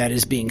Uganach that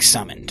is being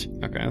summoned.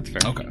 Okay, that's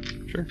fair. Okay.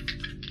 Sure.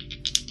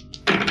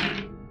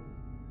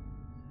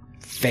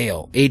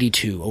 Fail.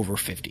 82 over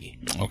 50.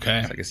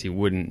 Okay. So I guess he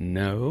wouldn't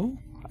know.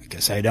 I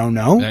guess I don't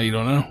know. Now you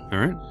don't know. All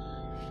right.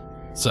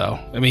 So,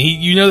 I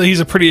mean, you know that he's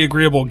a pretty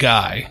agreeable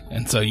guy,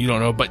 and so you don't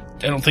know, but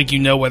I don't think you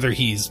know whether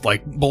he's,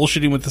 like,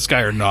 bullshitting with this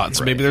guy or not.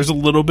 So maybe there's a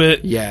little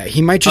bit. Yeah,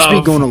 he might just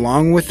be going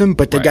along with him,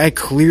 but the Right. guy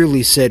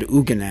clearly said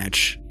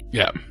Uganach,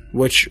 Yeah.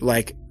 which,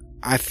 like,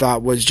 I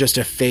thought was just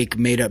a fake,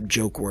 made-up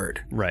joke word.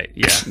 Right.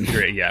 Yeah.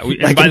 Great. Yeah. And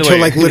Like, by the until, way,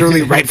 like,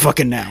 literally right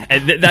fucking now.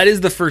 and that is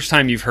the first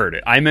time you've heard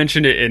it. I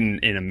mentioned it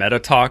in a meta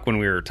talk when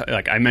we were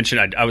I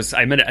mentioned I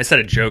said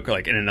a joke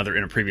like in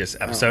a previous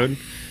episode.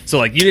 So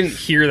like you didn't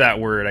hear that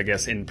word I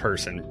guess in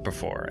person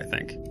before I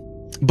think.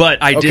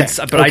 But I did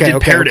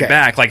parrot it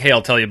back like hey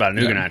I'll tell you about an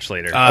Uganach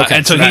later.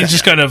 And so he's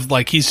just kind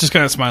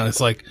of smiling.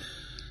 It's like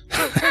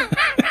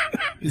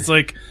he's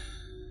like,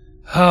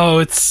 oh,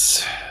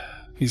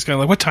 he's kind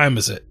of like, what time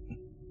is it?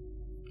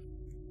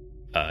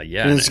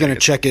 Yeah. And he's going to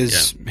check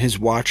his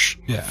watch.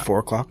 Yeah. 4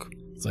 o'clock.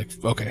 It's like,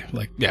 okay,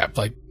 like, yeah,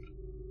 like,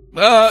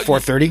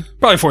 4:30.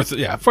 probably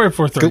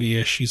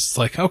 4:30-ish. He's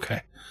like,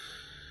 okay.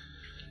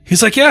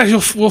 He's like, yeah,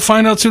 we'll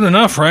find out soon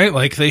enough, right?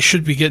 Like, they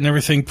should be getting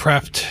everything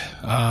prepped.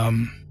 I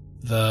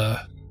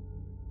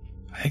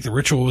think the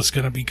ritual is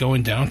going to be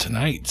going down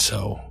tonight,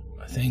 so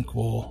I think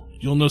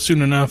you'll know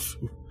soon enough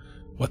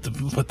what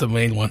the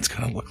main one's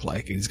going to look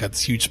like. And he's got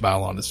this huge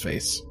smile on his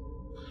face.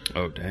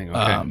 Oh dang.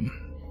 Okay.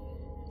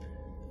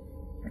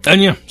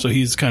 And yeah, so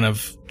he's kind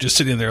of just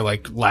sitting there,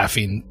 like,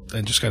 laughing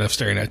and just kind of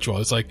staring at Joel.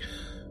 It's like,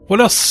 what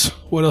else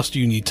do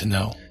you need to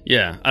know?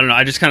 Yeah, I don't know.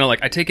 I just kind of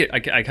like I take it.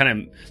 I kind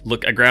of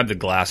look. I grab the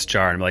glass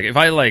jar and I'm like, if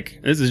I like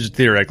this is just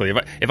theoretically,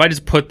 if I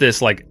just put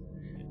this like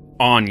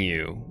on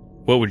you,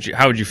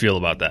 how would you feel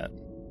about that?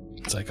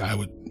 It's like I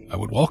would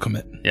welcome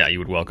it. Yeah, you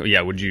would welcome.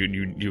 Yeah, would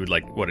you would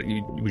like what?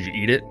 Would you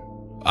eat it?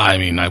 I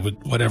mean, I would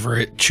whatever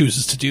it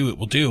chooses to do, it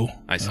will do.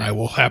 I see. And I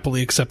will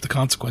happily accept the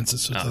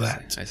consequences of Oh,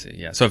 that. I see.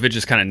 Yeah. So if it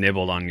just kind of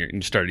nibbled on and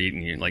you started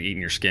eating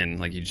your skin,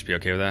 like you'd just be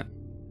okay with that?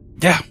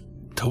 Yeah,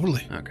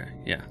 totally. Okay.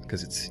 Yeah,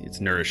 because it's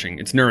nourishing.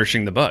 It's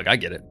nourishing the bug. I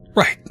get it.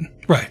 Right.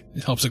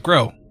 It helps it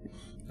grow,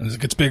 and as it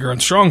gets bigger and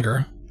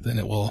stronger, then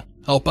it will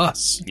help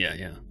us. Yeah,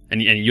 yeah.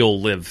 And you'll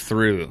live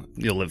through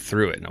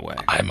it in a way.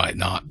 I might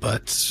not,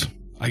 but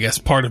I guess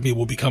part of me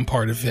will become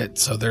part of it.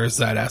 So there's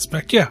that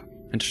aspect. Yeah.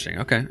 Interesting.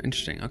 Okay.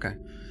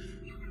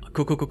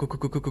 Cool.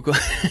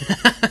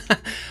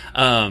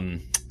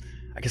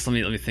 I guess let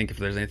me think if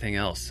there's anything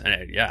else.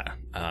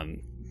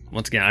 And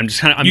once again, I'm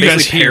You guys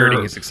basically hear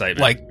parroting his excitement.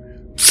 like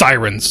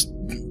sirens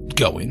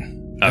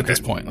going at Okay. this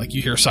point. Like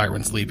you hear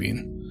sirens leaving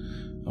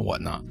and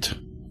whatnot.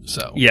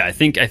 So yeah, I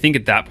think at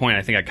that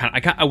point,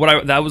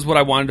 that was what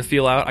I wanted to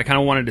feel out. I kind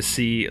of wanted to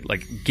see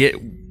get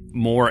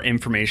more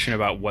information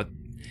about what.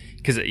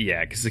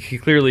 Because he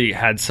clearly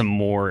had some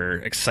more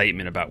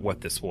excitement about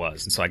what this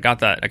was, and so I got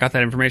that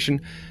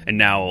information, and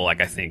now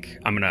I think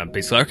I'm gonna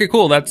basically okay,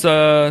 cool. That's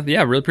really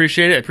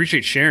appreciate it. I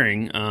appreciate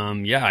sharing.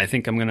 I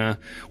think I'm gonna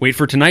wait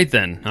for tonight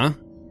then, huh?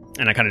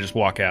 And I kind of just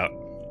walk out,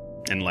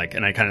 and I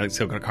kind of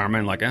still go to Karma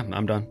and yeah,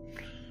 I'm done.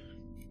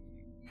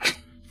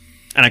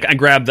 And I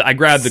grab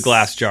the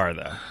glass jar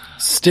though.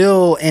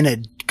 Still in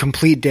a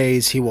complete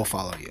daze, he will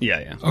follow you.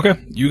 Yeah. okay,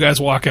 you guys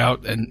walk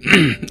out and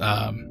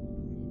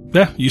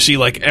you see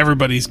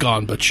everybody's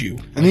gone but you.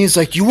 And he's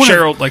like, "You want to?"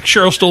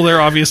 Cheryl's still there,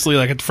 obviously,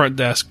 at the front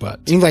desk, but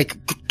He like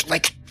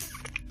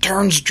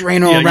turns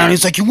Drano around. yeah.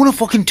 He's like, "You want to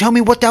fucking tell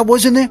me what that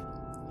was in there?"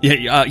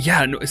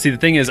 Yeah. No, see, the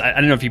thing is, I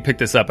don't know if you picked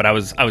this up, but I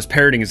was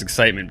parroting his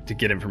excitement to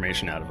get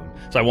information out of him.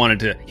 So I wanted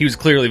to. He was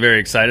clearly very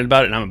excited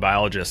about it, and I'm a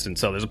biologist, and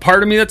so there's a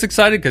part of me that's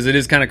excited because it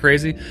is kind of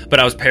crazy. But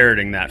I was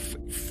parroting that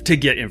to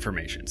get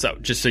information. So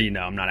just so you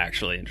know, I'm not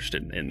actually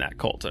interested in that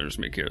cult. I'm just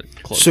making it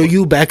close. So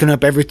you backing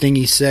up everything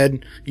he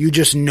said, you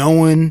just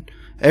knowing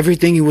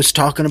everything he was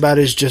talking about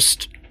is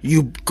just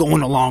you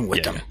going along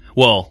with him.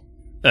 Well,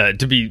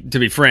 to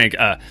be frank,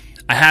 I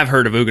have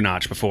heard of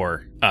Uganach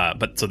before,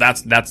 but so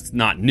that's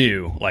not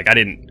new. I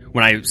didn't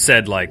when I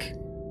said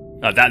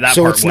that.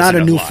 So part it's not a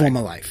wasn't new lie. form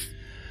of life.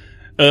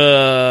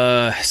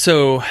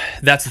 So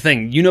that's the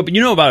thing. You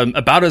know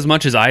about as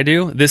much as I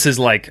do. This is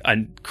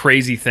a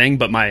crazy thing,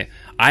 but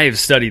I have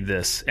studied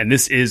this, and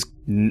this is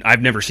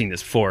I've never seen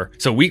this before.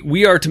 So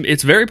we are.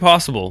 It's very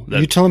possible that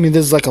You telling me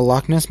this is like a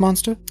Loch Ness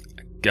monster?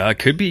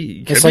 could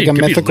be. It's like a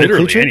mythical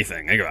literally creature?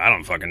 anything. I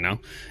don't fucking know.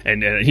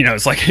 And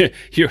it's like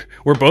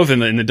we're both in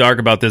the dark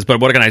about this. But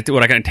what I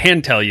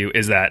can tell you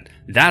is that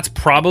that's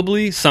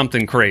probably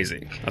something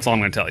crazy. That's all I'm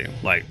going to tell you.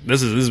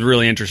 This is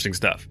really interesting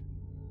stuff.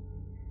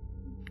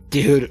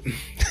 Dude,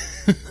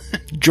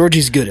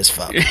 Georgie's good as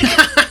fuck.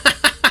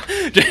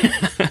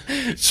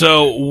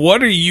 So,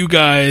 what are you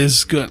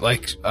guys good?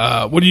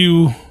 What do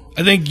you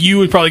I think you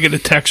would probably get a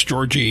text,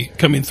 Georgie,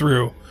 coming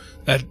through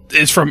that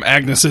is from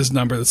Agnes's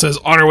number that says,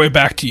 on our way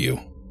back to you.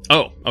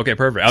 Oh, okay,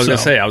 perfect. I was going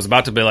to say, I was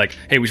about to be like,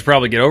 hey, we should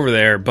probably get over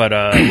there, but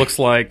it looks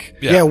like...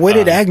 Yeah, where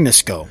did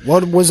Agnes go?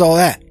 What was all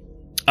that?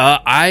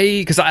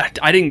 I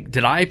didn't...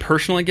 Did I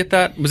personally get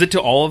that? Was it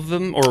to all of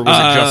them, or was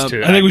it just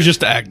to I think it was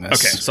just to Agnes.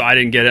 Okay, so I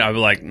didn't get it. I was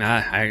like,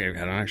 nah, I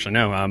don't actually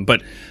know.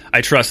 But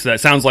I trust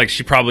that. Sounds like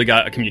she probably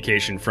got a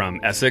communication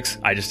from Essex.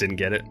 I just didn't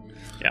get it.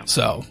 Yeah.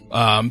 So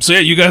yeah,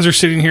 you guys are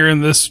sitting here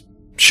in this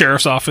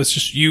sheriff's office,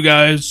 just you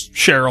guys,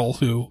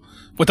 Cheryl,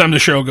 what time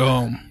does Cheryl go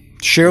home?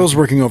 Cheryl's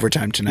working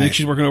overtime I think tonight.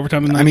 she's working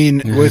overtime tonight? I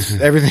mean,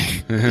 with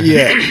everything.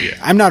 Yeah.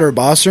 I'm not her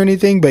boss or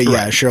anything, but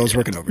yeah, Cheryl's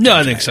working overtime. No,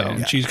 I think so.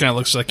 Yeah. She kind of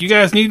looks like, you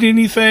guys need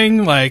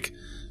anything? Like,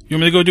 you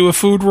want me to go do a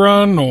food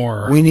run,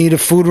 or? We need a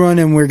food run,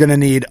 and we're going to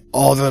need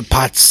all the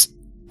pots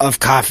of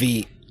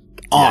coffee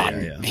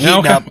on.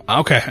 Heating up.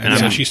 Okay. And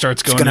so she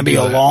starts going It's going to be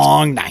a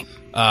long night.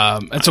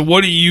 And so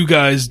what do you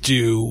guys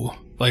do?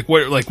 Like,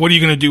 what are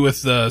you going to do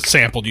with the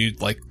sample? Do you,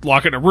 like,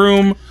 lock it in a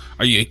room?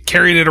 Are you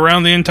carrying it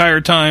around the entire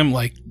time?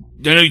 Like,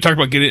 I know you talked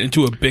about getting it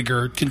into a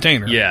bigger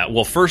container. Yeah,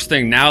 well, first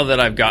thing, now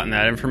that I've gotten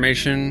that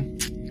information,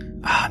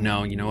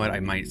 no, you know what? I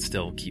might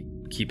still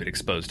keep it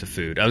exposed to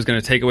food. I was going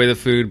to take away the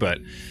food, but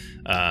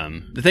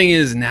the thing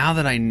is, now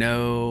that I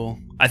know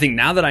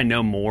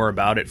more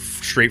about it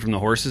straight from the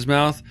horse's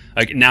mouth,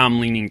 like now I'm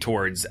leaning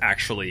towards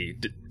actually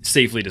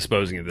safely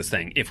disposing of this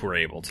thing if we're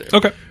able to.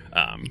 Okay.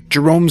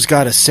 Jerome's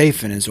got a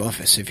safe in his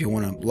office if you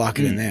want to lock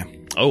it in there.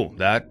 Oh,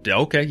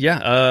 okay,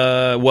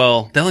 yeah.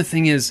 Well, the only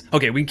thing is,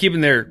 okay, we can keep it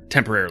in there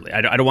temporarily.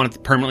 I don't want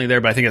it permanently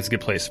there, but I think that's a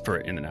good place for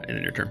it in the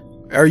near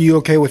term. Are you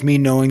okay with me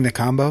knowing the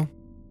combo?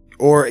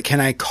 Or can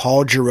I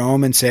call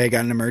Jerome and say I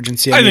got an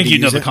emergency? I think you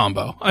know the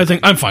combo. I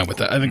think I'm fine with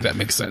that. I think that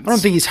makes sense. I don't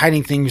think he's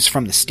hiding things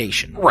from the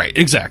station. Right,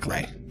 exactly.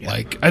 Right. Yeah.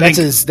 Like, That's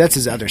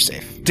his other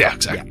safe. Yeah,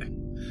 exactly.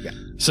 Yeah.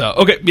 So,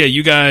 okay, yeah,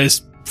 you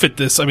guys fit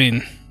this. I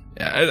mean,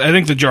 I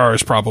think the jar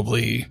is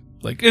probably,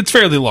 like, it's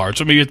fairly large,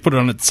 so maybe you have to put it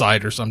on its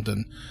side or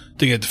something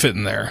to get it to fit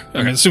in there. I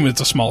mean, assuming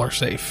it's a smaller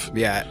safe.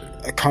 Yeah,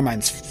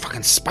 Carmine's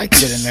fucking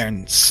spikes it in there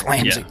and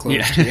slams it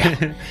closed.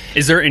 Yeah.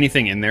 Is there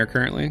anything in there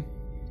currently?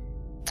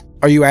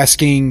 Are you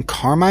asking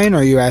Carmine or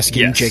are you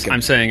asking Yes, Jacob?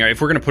 I'm saying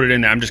if we're going to put it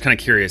in there, I'm just kind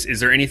of curious. Is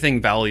there anything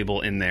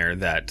valuable in there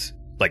that,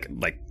 like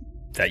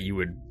that you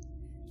would...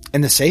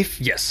 In the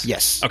safe? Yes.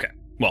 Yes. Okay.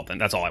 Well, then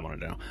that's all I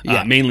wanted to know.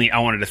 Yeah. Mainly, I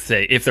wanted to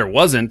say if there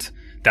wasn't,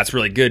 that's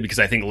really good because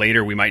I think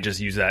later we might just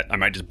use that. I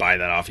might just buy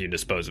that off you and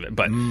dispose of it.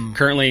 But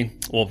currently,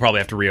 we'll probably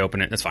have to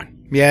reopen it. That's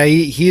fine. Yeah,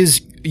 he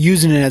is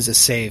using it as a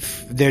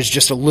safe. There's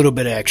just a little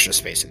bit of extra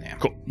space in there.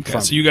 Cool. Okay,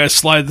 so you guys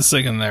slide this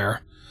thing in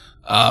there.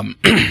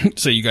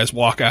 So you guys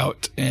walk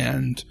out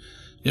and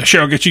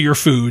Cheryl gets you your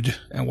food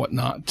and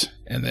whatnot.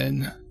 And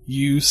then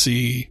you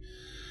see,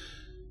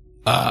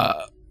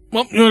 well, you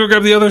want to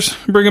grab the others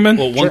and bring them in?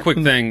 Well, one quick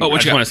thing Oh, I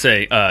just want to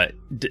say, I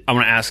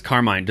want to ask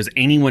Carmine, does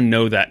anyone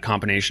know that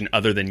combination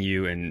other than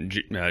you and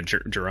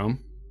Jerome?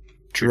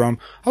 Jerome.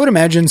 I would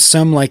imagine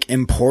some like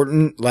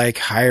important like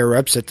higher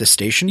ups at the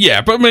station.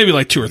 Yeah, but maybe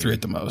like 2 or 3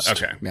 at the most.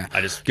 Okay. Yeah.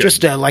 I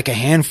just like a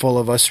handful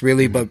of us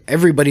really, but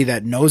everybody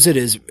that knows it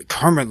is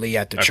currently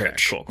at the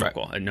church. Cool.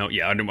 No,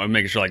 yeah, I'm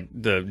making sure like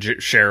the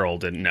Cheryl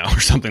didn't know or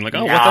something like,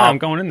 oh, what the hell, I'm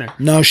going in there.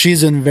 No,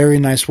 she's a very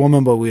nice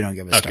woman, but we don't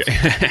give a stuff.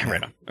 Okay.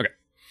 Right on. Okay.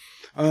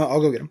 I'll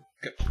go get him.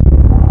 Okay.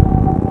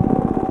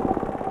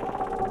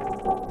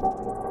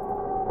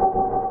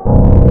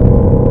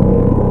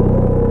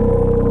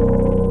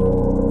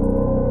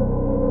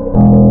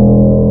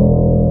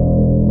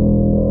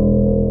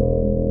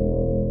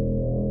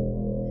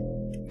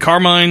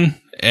 Carmine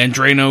and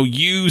Drano,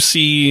 you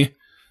see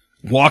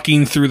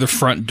walking through the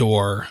front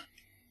door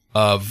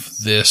of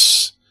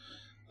this,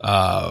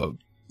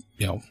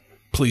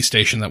 police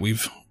station that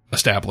we've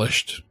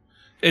established.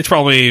 It's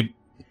probably,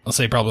 I'll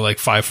say probably like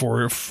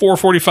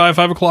 4:45,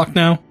 5 o'clock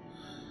now.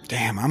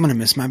 Damn, I'm gonna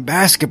miss my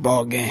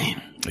basketball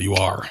game. You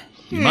are.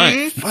 You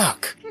might.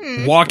 Fuck.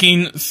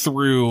 Walking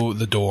through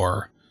the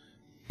door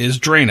is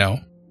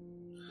Drano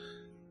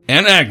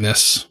and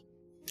Agnes.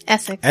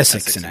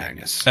 Essex and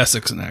Agnes.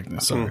 Essex and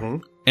Agnes,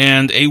 sorry.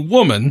 And a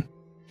woman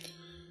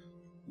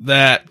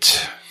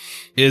that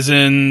is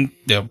in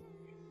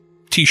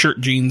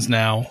t-shirt jeans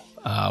now,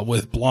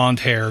 with blonde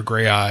hair,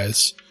 gray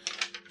eyes,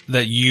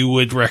 that you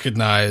would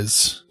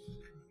recognize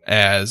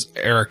as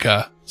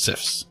Erica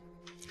Sifs.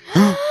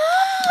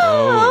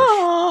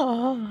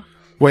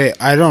 Wait,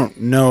 I don't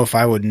know if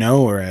I would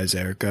know her as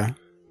Erica.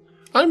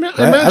 I I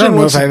imagine don't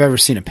know if I've ever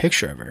seen a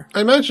picture of her.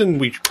 I imagine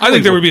we. I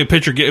think there would be a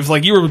picture if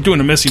like you were doing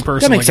a missing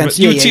person. That makes sense.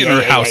 You would see it in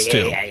her Yeah, house yeah,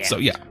 too. yeah. So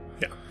yeah.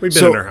 Yeah, we've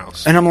been in her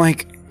house. And I'm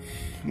like,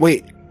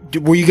 wait,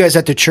 were you guys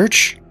at the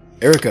church?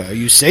 Erica, are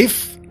you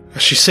safe?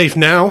 She's safe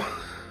now.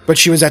 But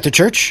she was at the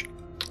church?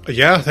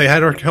 Yeah, they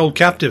had her held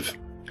captive.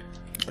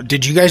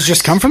 Did you guys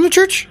just come from the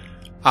church?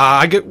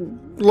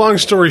 Long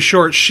story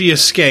short, she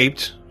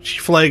escaped. She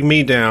flagged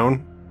me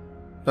down.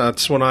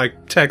 That's when I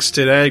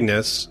texted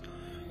Agnes.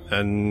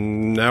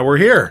 And now we're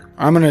here.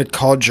 I'm going to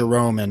call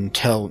Jerome and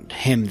tell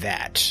him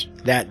that.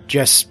 That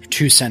just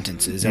 2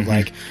 sentences of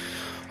like,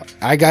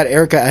 I got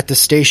Erica at the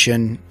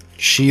station.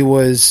 She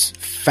was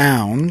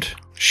found.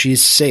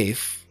 She's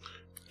safe.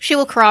 She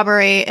will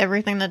corroborate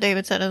everything that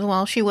David said as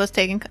well. She was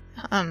taken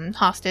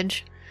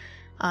hostage.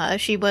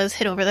 She was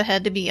hit over the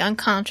head to be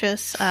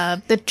unconscious.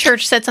 The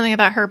church said something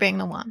about her being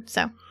the one,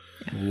 so.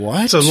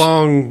 What? It's a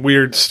long,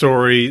 weird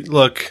story.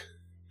 Look,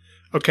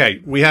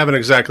 okay, we haven't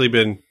exactly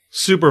been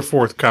super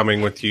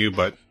forthcoming with you,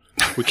 but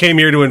we came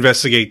here to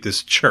investigate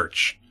this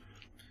church.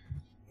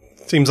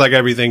 Seems like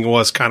everything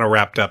was kind of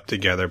wrapped up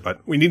together, but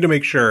we need to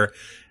make sure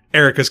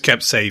Erica's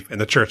kept safe and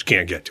the church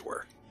can't get to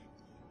her.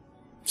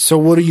 So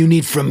what do you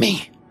need from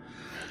me?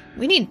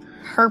 We need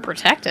her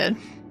protected.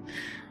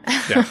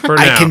 Yeah, for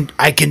now.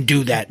 I can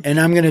do that. And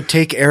I'm going to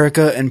take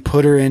Erica and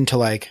put her into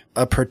like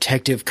a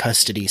protective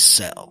custody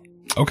cell.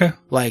 Okay.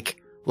 Like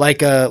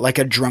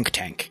a drunk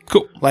tank.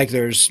 Cool. Like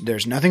there's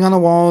nothing on the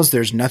walls,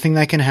 there's nothing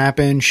that can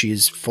happen.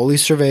 She's fully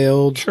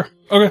surveilled. Sure.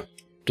 Okay.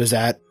 Does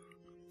that?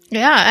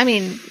 Yeah, I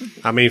mean,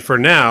 For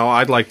now,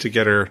 I'd like to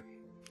get her,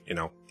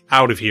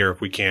 out of here if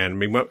we can. I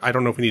mean, I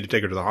don't know if we need to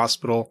take her to the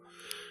hospital.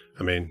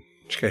 I mean,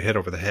 she got hit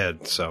over the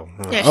head, so.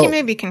 yeah, she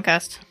may be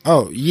concussed.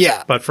 Oh,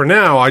 yeah. But for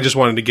now, I just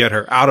wanted to get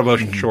her out of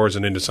Ocean Shores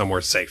and into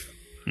somewhere safe.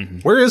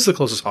 Where is the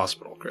closest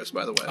hospital, Chris,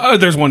 by the way?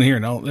 There's one here.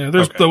 No,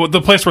 there's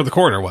the place where the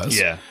coroner was.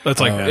 Yeah. That's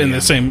like in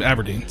the same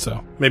Aberdeen,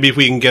 so. Maybe if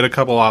we can get a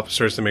couple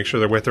officers to make sure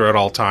they're with her at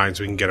all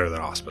times, we can get her to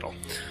the hospital.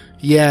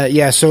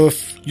 Yeah, so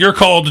if... Your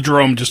call to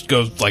Jerome just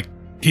goes like,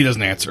 he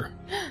doesn't answer.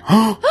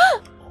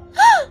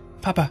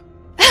 Papa.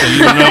 So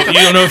you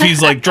don't know if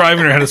he's like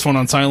driving or had his phone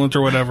on silent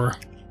or whatever.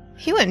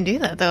 He wouldn't do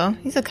that though.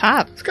 He's a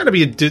cop. It's got to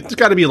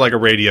be like a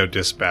radio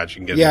dispatch.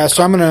 And get Yeah,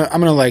 so I'm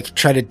gonna like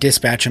try to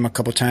dispatch him a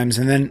couple times,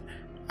 and then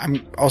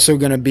I'm also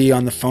gonna be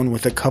on the phone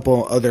with a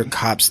couple other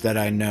cops that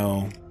I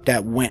know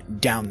that went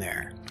down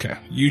there. Okay.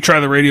 You try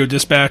the radio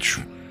dispatch,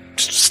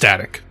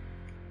 static.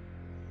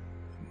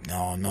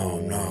 No.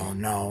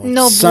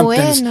 No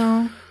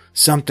bueno.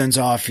 Something's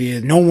off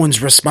here. No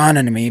one's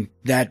responding to me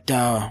that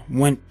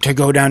went to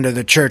go down to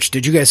the church.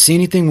 Did you guys see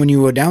anything when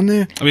you were down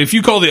there? I mean, if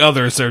you call the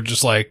others, they're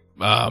just I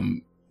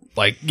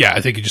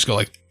think you just go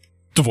like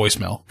to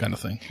voicemail kind of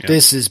thing. Yeah.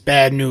 This is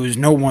bad news.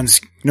 No one's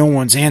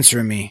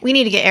answering me. We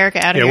need to get Erica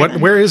out of here.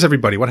 Where is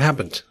everybody? What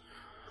happened?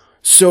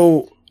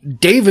 So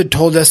David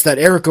told us that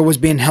Erica was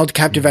being held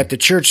captive at the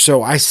church,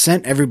 so I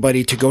sent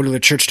everybody to go to the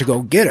church to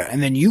go get her,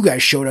 and then you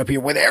guys showed up here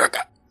with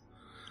Erica.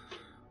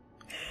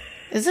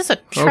 Is this a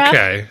trap?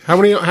 Okay. How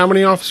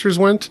many officers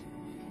went?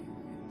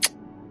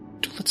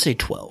 Let's say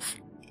 12.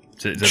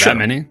 Is there that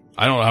many?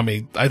 I don't know how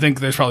many. I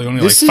think there's probably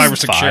only This like is 5 or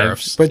 6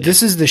 sheriffs. But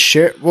this is the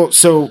sheriff. Well,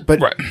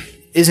 Right.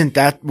 Isn't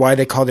that why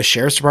they call the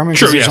sheriff's department?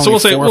 Sure, 'Cause yeah. there's So only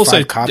four or five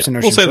we'll cops in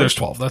say Ocean there's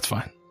Shores? 12. That's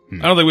fine.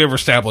 I don't think we ever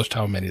established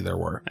how many there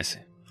were. I see.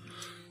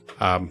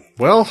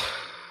 Well,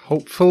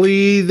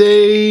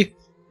 hopefully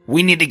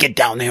We need to get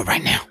down there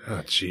right now.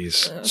 Oh,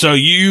 jeez. So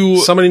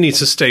Somebody needs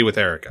to stay with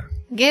Erica.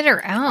 Get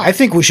her out. I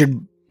think we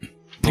should.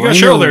 You got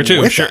Cheryl there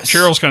too. with us.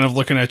 Cheryl's kind of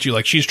looking at you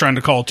like she's trying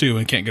to call too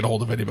and can't get a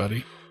hold of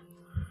anybody.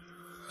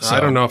 I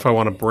don't know if I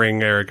want to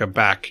bring Erica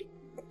back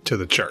to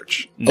the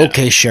church. No.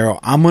 Okay, Cheryl.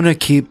 I'm gonna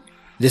keep.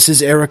 This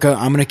is Erica.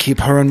 I'm gonna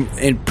keep her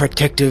in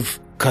protective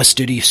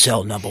custody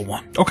cell number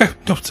 1. Okay,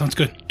 no, sounds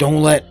good.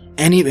 Don't let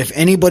if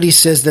anybody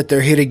says that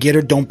they're here to get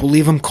her, don't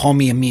believe them. Call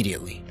me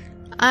immediately.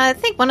 I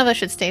think one of us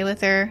should stay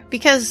with her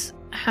because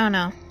I don't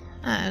know.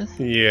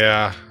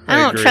 Yeah, I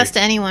don't agree. trust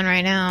anyone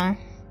right now.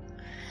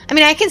 I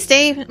mean, I can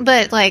stay,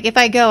 but like if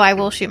I go, I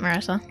will shoot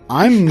Marissa.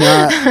 I'm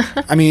not.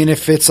 I mean,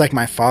 if it's like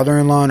my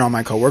father-in-law and all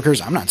my coworkers,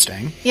 I'm not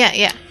staying.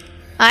 Yeah.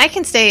 I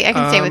can stay. I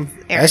can stay with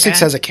Erica. Essex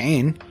has a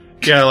cane.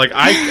 Yeah, like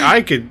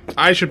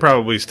I should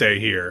probably stay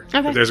here.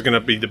 Okay. But there's going to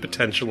be the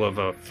potential of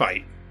a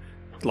fight,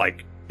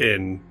 like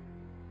in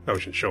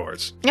Ocean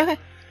Shores. Okay.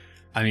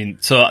 I mean,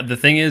 so the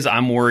thing is,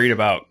 I'm worried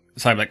about.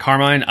 Sorry, like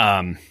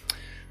Carmine.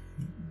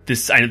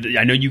 This I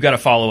know you got to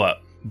follow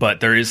up, but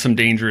there is some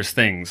dangerous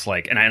things.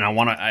 Like, and I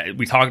want to.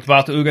 We talked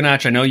about the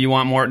Uganach. I know you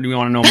want more. Do you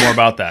want to know more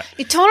about that?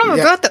 You told him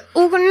about the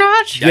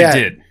Uganach? I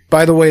did.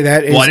 By the way,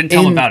 that is. Well, I didn't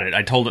tell him about it.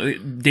 I told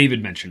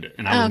David mentioned it,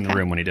 and I was in the Okay.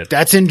 room when he did.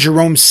 That's in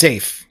Jerome's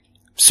safe.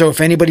 So if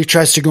anybody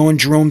tries to go in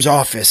Jerome's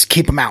office,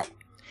 keep them out.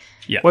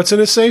 Yeah. What's in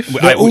his safe? The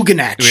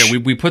Uganach. Yeah,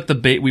 we put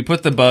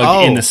the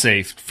bug in the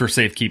safe for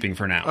safekeeping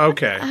for now.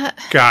 Okay,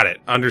 got it.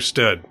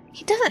 Understood.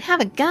 He doesn't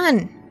have a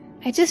gun.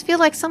 I just feel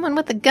like someone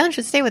with a gun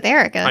should stay with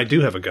Erica. I do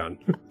have a gun.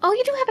 Oh,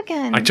 you do have a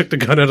gun. I took the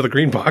gun out of the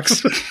green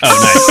box.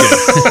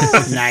 Oh,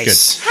 nice, good.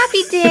 Nice.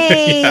 Happy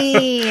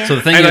day. So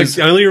the thing And is,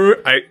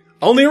 I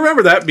only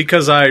remember that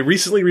because I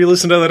recently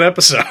re-listened to that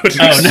episode.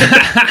 oh,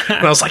 no.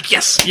 And I was like,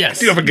 yes, Yes.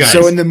 I do have a gun.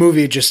 So in the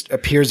movie, it just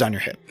appears on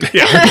your hip.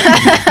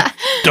 yeah.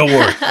 Don't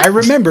worry. I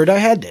remembered I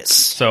had this.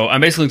 So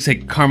I'm basically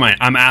saying, Carmine,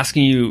 I'm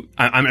asking you,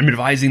 I'm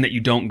advising that you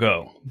don't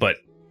go, but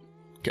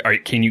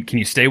can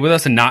you stay with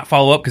us and not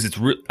follow up? Because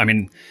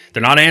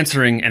they're not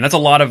answering, and that's a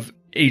lot of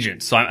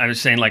agents. So I'm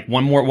just saying, like,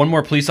 one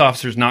more police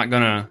officer's not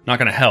gonna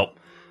help.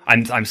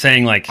 I'm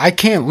saying, like, I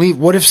can't leave.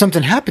 What if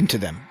something happened to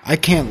them? I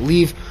can't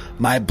leave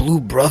my blue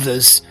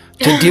brothers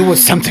to deal with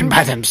something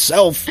by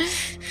themselves.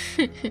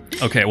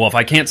 Okay, well, if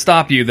I can't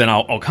stop you, then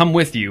I'll come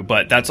with you,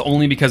 but that's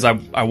only because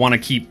I want to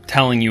keep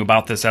telling you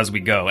about this as we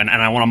go, and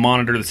I want to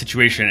monitor the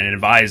situation and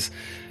advise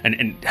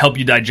and help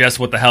you digest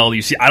what the hell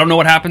you see. I don't know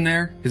what happened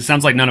there, because it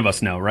sounds like none of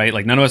us know, right?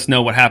 Like, none of us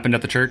know what happened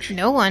at the church?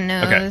 No one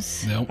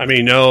knows. No. I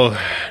mean, no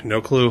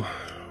clue.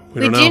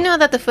 We don't do know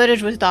that the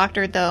footage was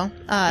doctored, though.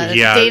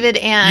 Yeah. David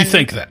and... You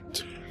think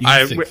that.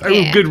 I think have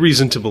a good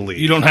reason to believe.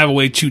 You don't have a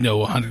way to know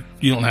 100.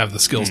 You don't have the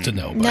skills to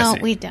know. But No,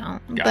 see. we don't.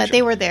 Gotcha. But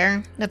they were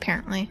there,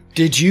 apparently.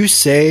 Did you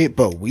say,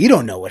 but we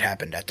don't know what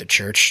happened at the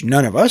church?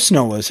 None of us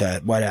know what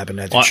happened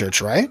at the Well, church,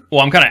 right?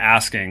 Well, I'm kind of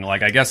asking.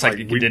 Like, I guess like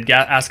you did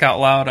ask out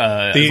loud.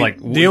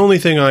 The only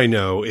thing I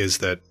know is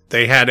that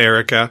they had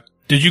Erica.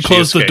 Did you She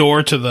close the escaped.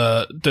 door to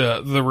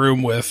the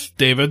room with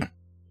David?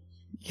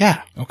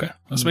 Yeah. Okay,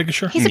 let's making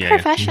sure. He's a Yeah.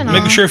 professional.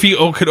 Making sure if he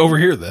could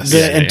overhear this.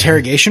 The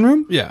interrogation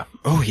room? Yeah,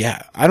 Oh,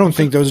 yeah. I don't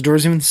think those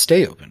doors even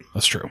stay open.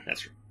 that's true.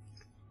 That's true.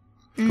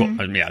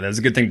 Cool. Yeah, that's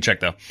a good thing to check,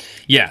 though.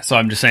 Yeah, so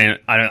I'm just saying,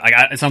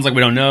 it sounds like we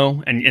don't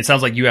know, and it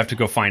sounds like you have to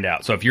go find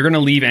out. So if you're going to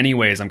leave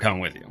anyways, I'm coming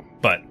with you.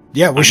 But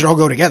Yeah, we should all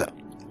go together.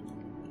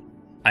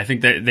 I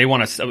think that they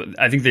want to.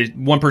 I think that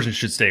one person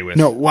should stay with.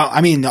 No, well, I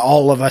mean,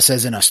 all of us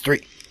as in us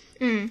three.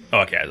 Oh,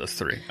 okay, that's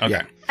three. Okay.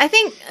 Yeah. I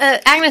think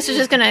Agnes is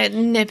just gonna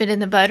nip it in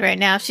the bud right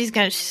now. She's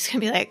gonna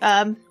be like,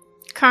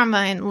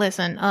 Carmine,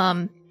 listen,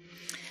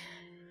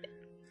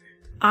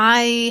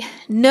 I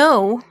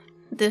know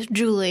this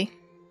Julie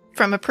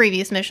from a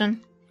previous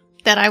mission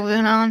that I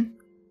went on,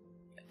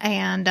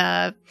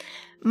 and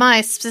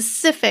my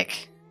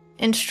specific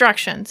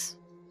instructions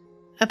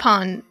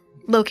upon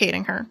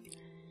locating her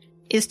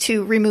is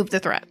to remove the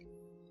threat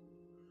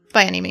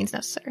by any means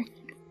necessary.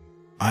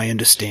 I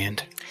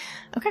understand.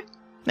 Okay.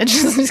 I'm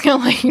just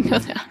gonna let you know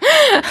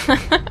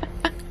that.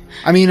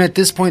 I mean, at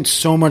this point,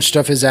 so much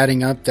stuff is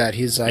adding up that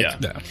he's like,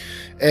 Yeah.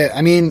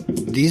 I mean,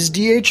 these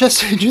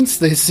DHS agents,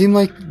 they seem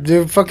like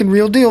they're fucking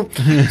real deal.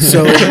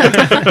 So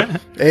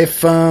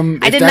if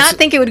I did not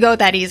think it would go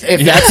that easy.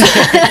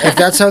 if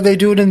that's how they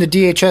do it in the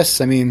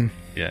DHS, I mean,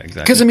 Yeah,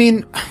 exactly. because I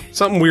mean,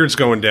 Something weird's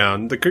going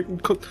down.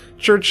 The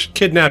church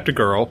kidnapped a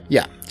girl,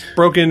 yeah,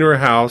 broke into her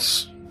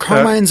house.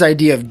 Carmine's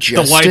idea of The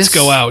justice. lights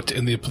go out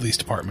in the police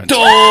department.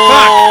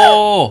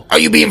 Oh! Are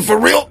you being for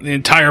real? The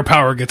entire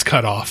power gets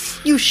cut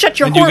off. You shut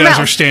your And you whore guys mouth.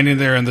 are standing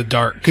there in the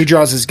dark. He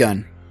draws his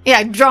gun.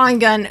 Yeah, drawing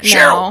gun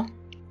now.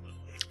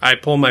 I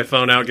pull my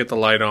phone out, get the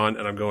light on,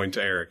 and I'm going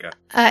to Erica.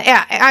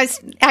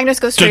 Agnes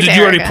goes So straight did to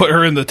you already Erica. put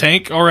her in the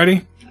tank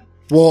already?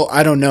 Well,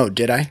 I don't know.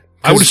 Did I?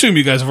 I would assume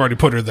you guys have already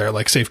put her there,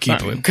 like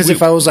safekeeping. Because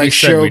if I was like,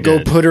 said we Cheryl, go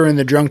did. put her in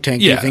the drunk tank,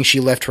 do Yeah. you think she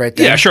left right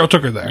there? Yeah, Cheryl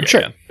took her there. Sure.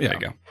 Yeah. Yeah. There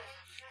you go.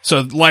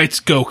 So the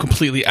lights go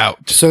completely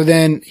out. So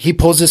then he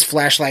pulls his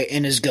flashlight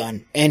and his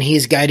gun, and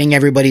he's guiding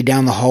everybody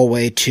down the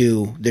hallway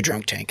to the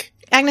drunk tank.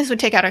 Agnes would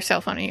take out her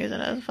cell phone and use it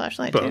as a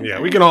flashlight. But too. yeah,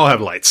 we can all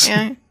have lights.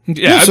 Yeah.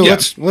 Yeah, so yeah.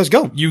 let's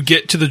go. You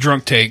get to the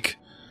drunk tank.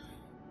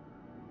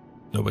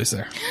 Nobody's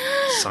there.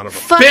 Son of a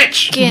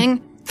bitch!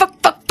 Fucking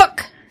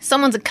fuck.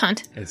 Someone's a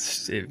cunt.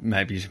 It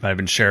might have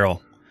been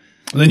Cheryl.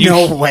 And then you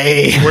No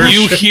way.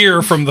 you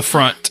hear from the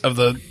front of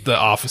the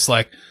office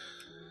like,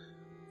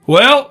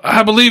 well,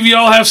 I believe you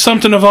all have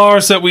something of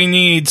ours that we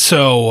need,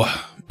 so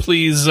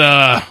please,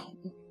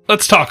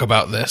 let's talk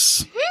about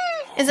this.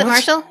 Is it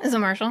Marshall? Is it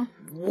Marshall?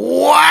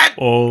 What?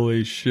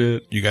 Holy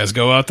shit. You guys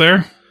go out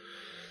there?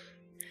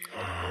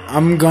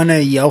 I'm gonna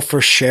yell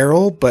for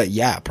Cheryl, but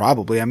yeah,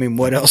 probably. I mean,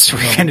 what else are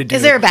we gonna do?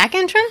 Is there a back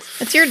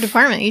entrance? It's your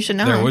department. You should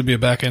know. There would be a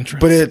back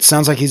entrance. But it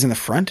sounds like he's in the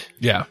front.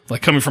 Yeah,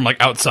 like coming from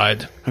like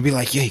outside. I'd be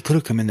like, yeah, he could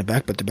have come in the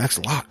back, but the back's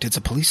locked. It's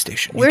a police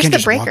station. Where's you can't the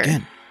just breaker? walk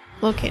in.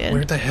 Located.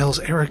 Where the hell's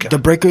Erica? The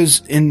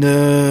breaker's in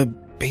the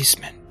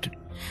basement.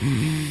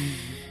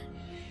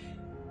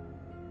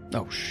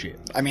 Oh, shit.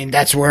 I mean,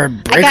 that's where a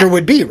breaker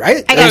would be,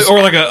 right? I got- Or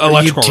like a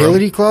electrical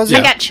utility room. closet.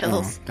 I got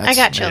chills. I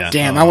got chills. Yeah.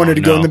 Damn, I wanted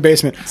to go no. in the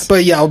basement,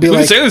 but yeah, I'll be We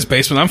can like, say there's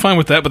basement. I'm fine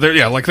with that, but there,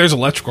 yeah, like there's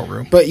electrical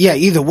room. but yeah,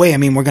 either way, I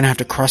mean, we're gonna have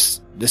to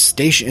cross the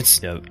station.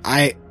 It's Yeah.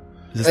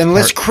 Is this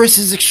unless the part- Chris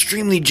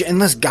is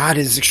unless God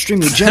is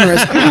extremely generous,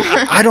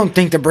 I don't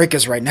think the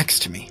breaker's right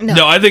next to me.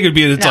 No, I think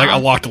it's No. like a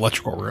locked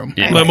electrical room.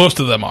 Yeah. But most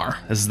of them are.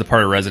 This is the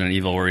part of Resident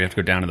Evil where you have to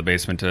go down to the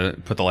basement to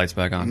put the lights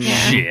back on.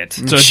 Shit.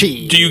 So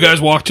Gee. do you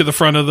guys walk to the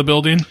front of the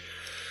building?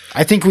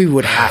 I think we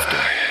would have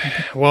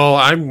to. Well,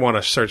 I want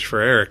to search for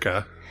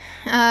Erica.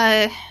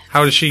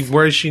 How is she?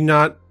 Where is she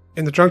not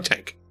in the drunk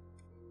tank?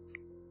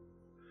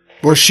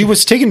 Well, she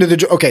was taken to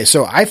the. Okay,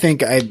 so I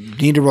think I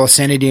need to roll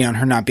sanity on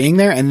her not being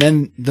there, and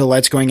then the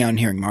lights going out and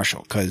hearing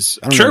Marshall, because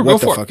I don't Sure, know go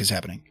what the for it. fuck is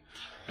happening.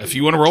 If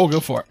you want to roll, go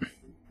for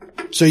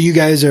it. So you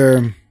guys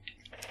are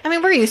I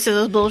mean, we're used to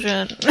this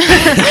bullshit.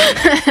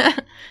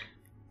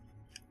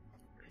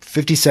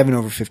 57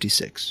 over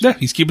 56. Yeah,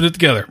 he's keeping it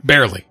together.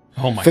 Barely.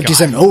 Oh, my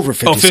 57 God. over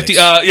 56. Oh, 50.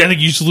 Yeah, I think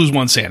you just lose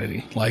one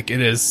sanity. Like,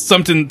 it is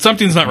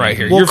something's not right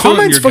here. Well, You're feeling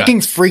Carmine's your gut. fucking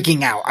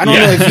freaking out. I don't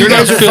Yeah, know if you you're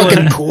guys not are feeling-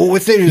 fucking cool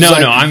with it. It's No,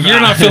 like, no, I'm. You're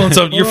not feeling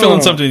something. You're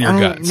feeling something in your I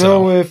gut. don't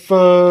So know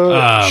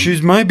if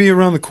she might be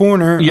around the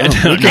corner. Yeah,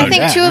 Oh, no, we can I do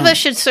think that. two of us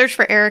should search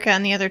for Erica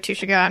and the other two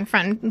should go out in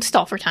front and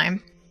stall for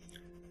time.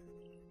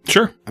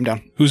 Sure. I'm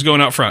down. Who's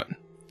going out front?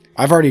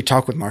 I've already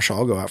talked with Marshall.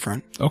 I'll go out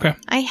front. Okay.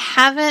 I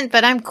haven't,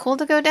 but I'm cool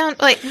to go down.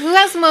 Like, who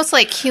has the most,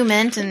 like,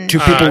 human and... 2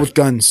 people with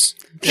guns.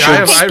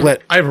 Yeah, Should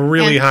split. I have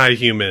really high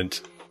human.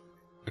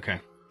 Okay.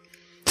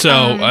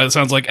 So it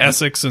sounds like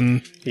Essex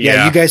and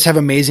Yeah, you guys have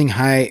amazing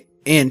high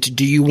int.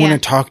 Do you want to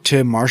talk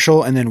to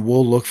Marshall and then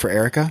we'll look for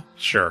Erica?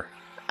 Sure.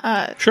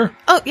 sure.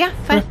 Oh, yeah,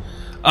 fine.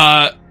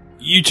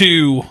 You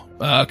two,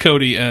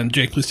 Cody and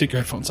Jake, please take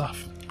your headphones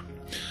off.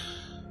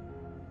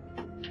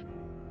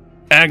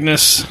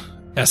 Agnes,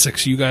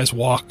 Essex, you guys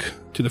walk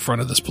to the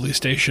front of this police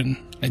station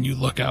and you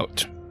look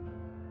out.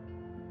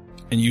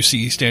 And you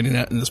see standing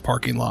out in this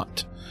parking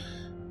lot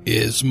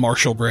is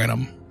Marshall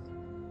Branham,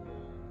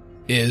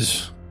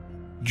 is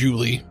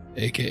Julie,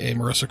 aka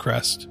Marissa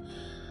Crest,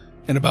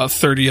 and about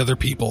 30 other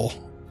people,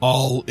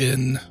 all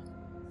in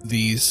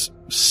these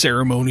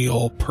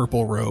ceremonial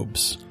purple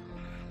robes.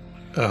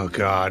 Oh,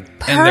 God.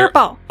 And they're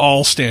Purple.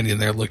 all standing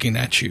there looking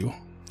at you.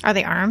 Are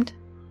they armed?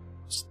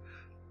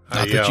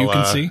 Not that you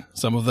can see.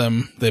 Some of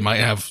them, they might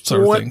have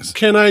certain What things.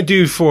 can I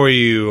do for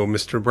you,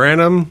 Mr.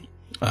 Branham?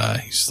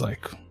 He's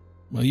like,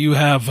 well, you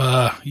have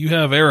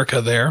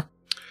Erica there.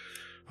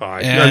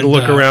 I had to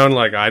look around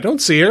like, I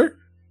don't see her.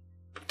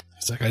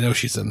 He's like, I know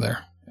she's in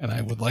there, and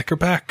I would like her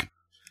back.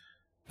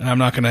 And I'm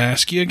not going to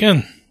ask you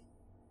again.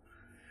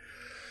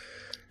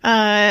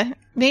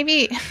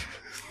 Maybe...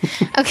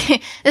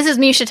 Okay, this is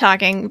Misha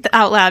talking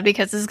out loud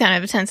because this is kind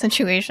of a tense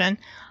situation.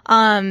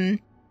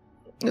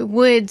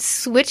 Would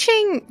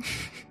switching...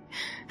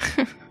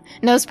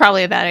 No, it's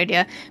probably a bad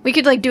idea. We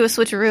could, like, do a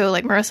switcheroo,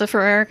 like Marissa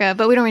for Erica,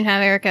 but we don't even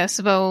have Erica,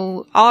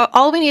 so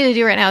all we need to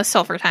do right now is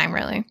sell for time,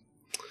 really.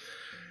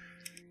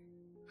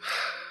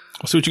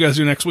 We'll see what you guys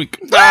do next week.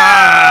 You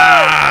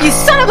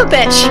son of a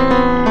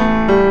bitch!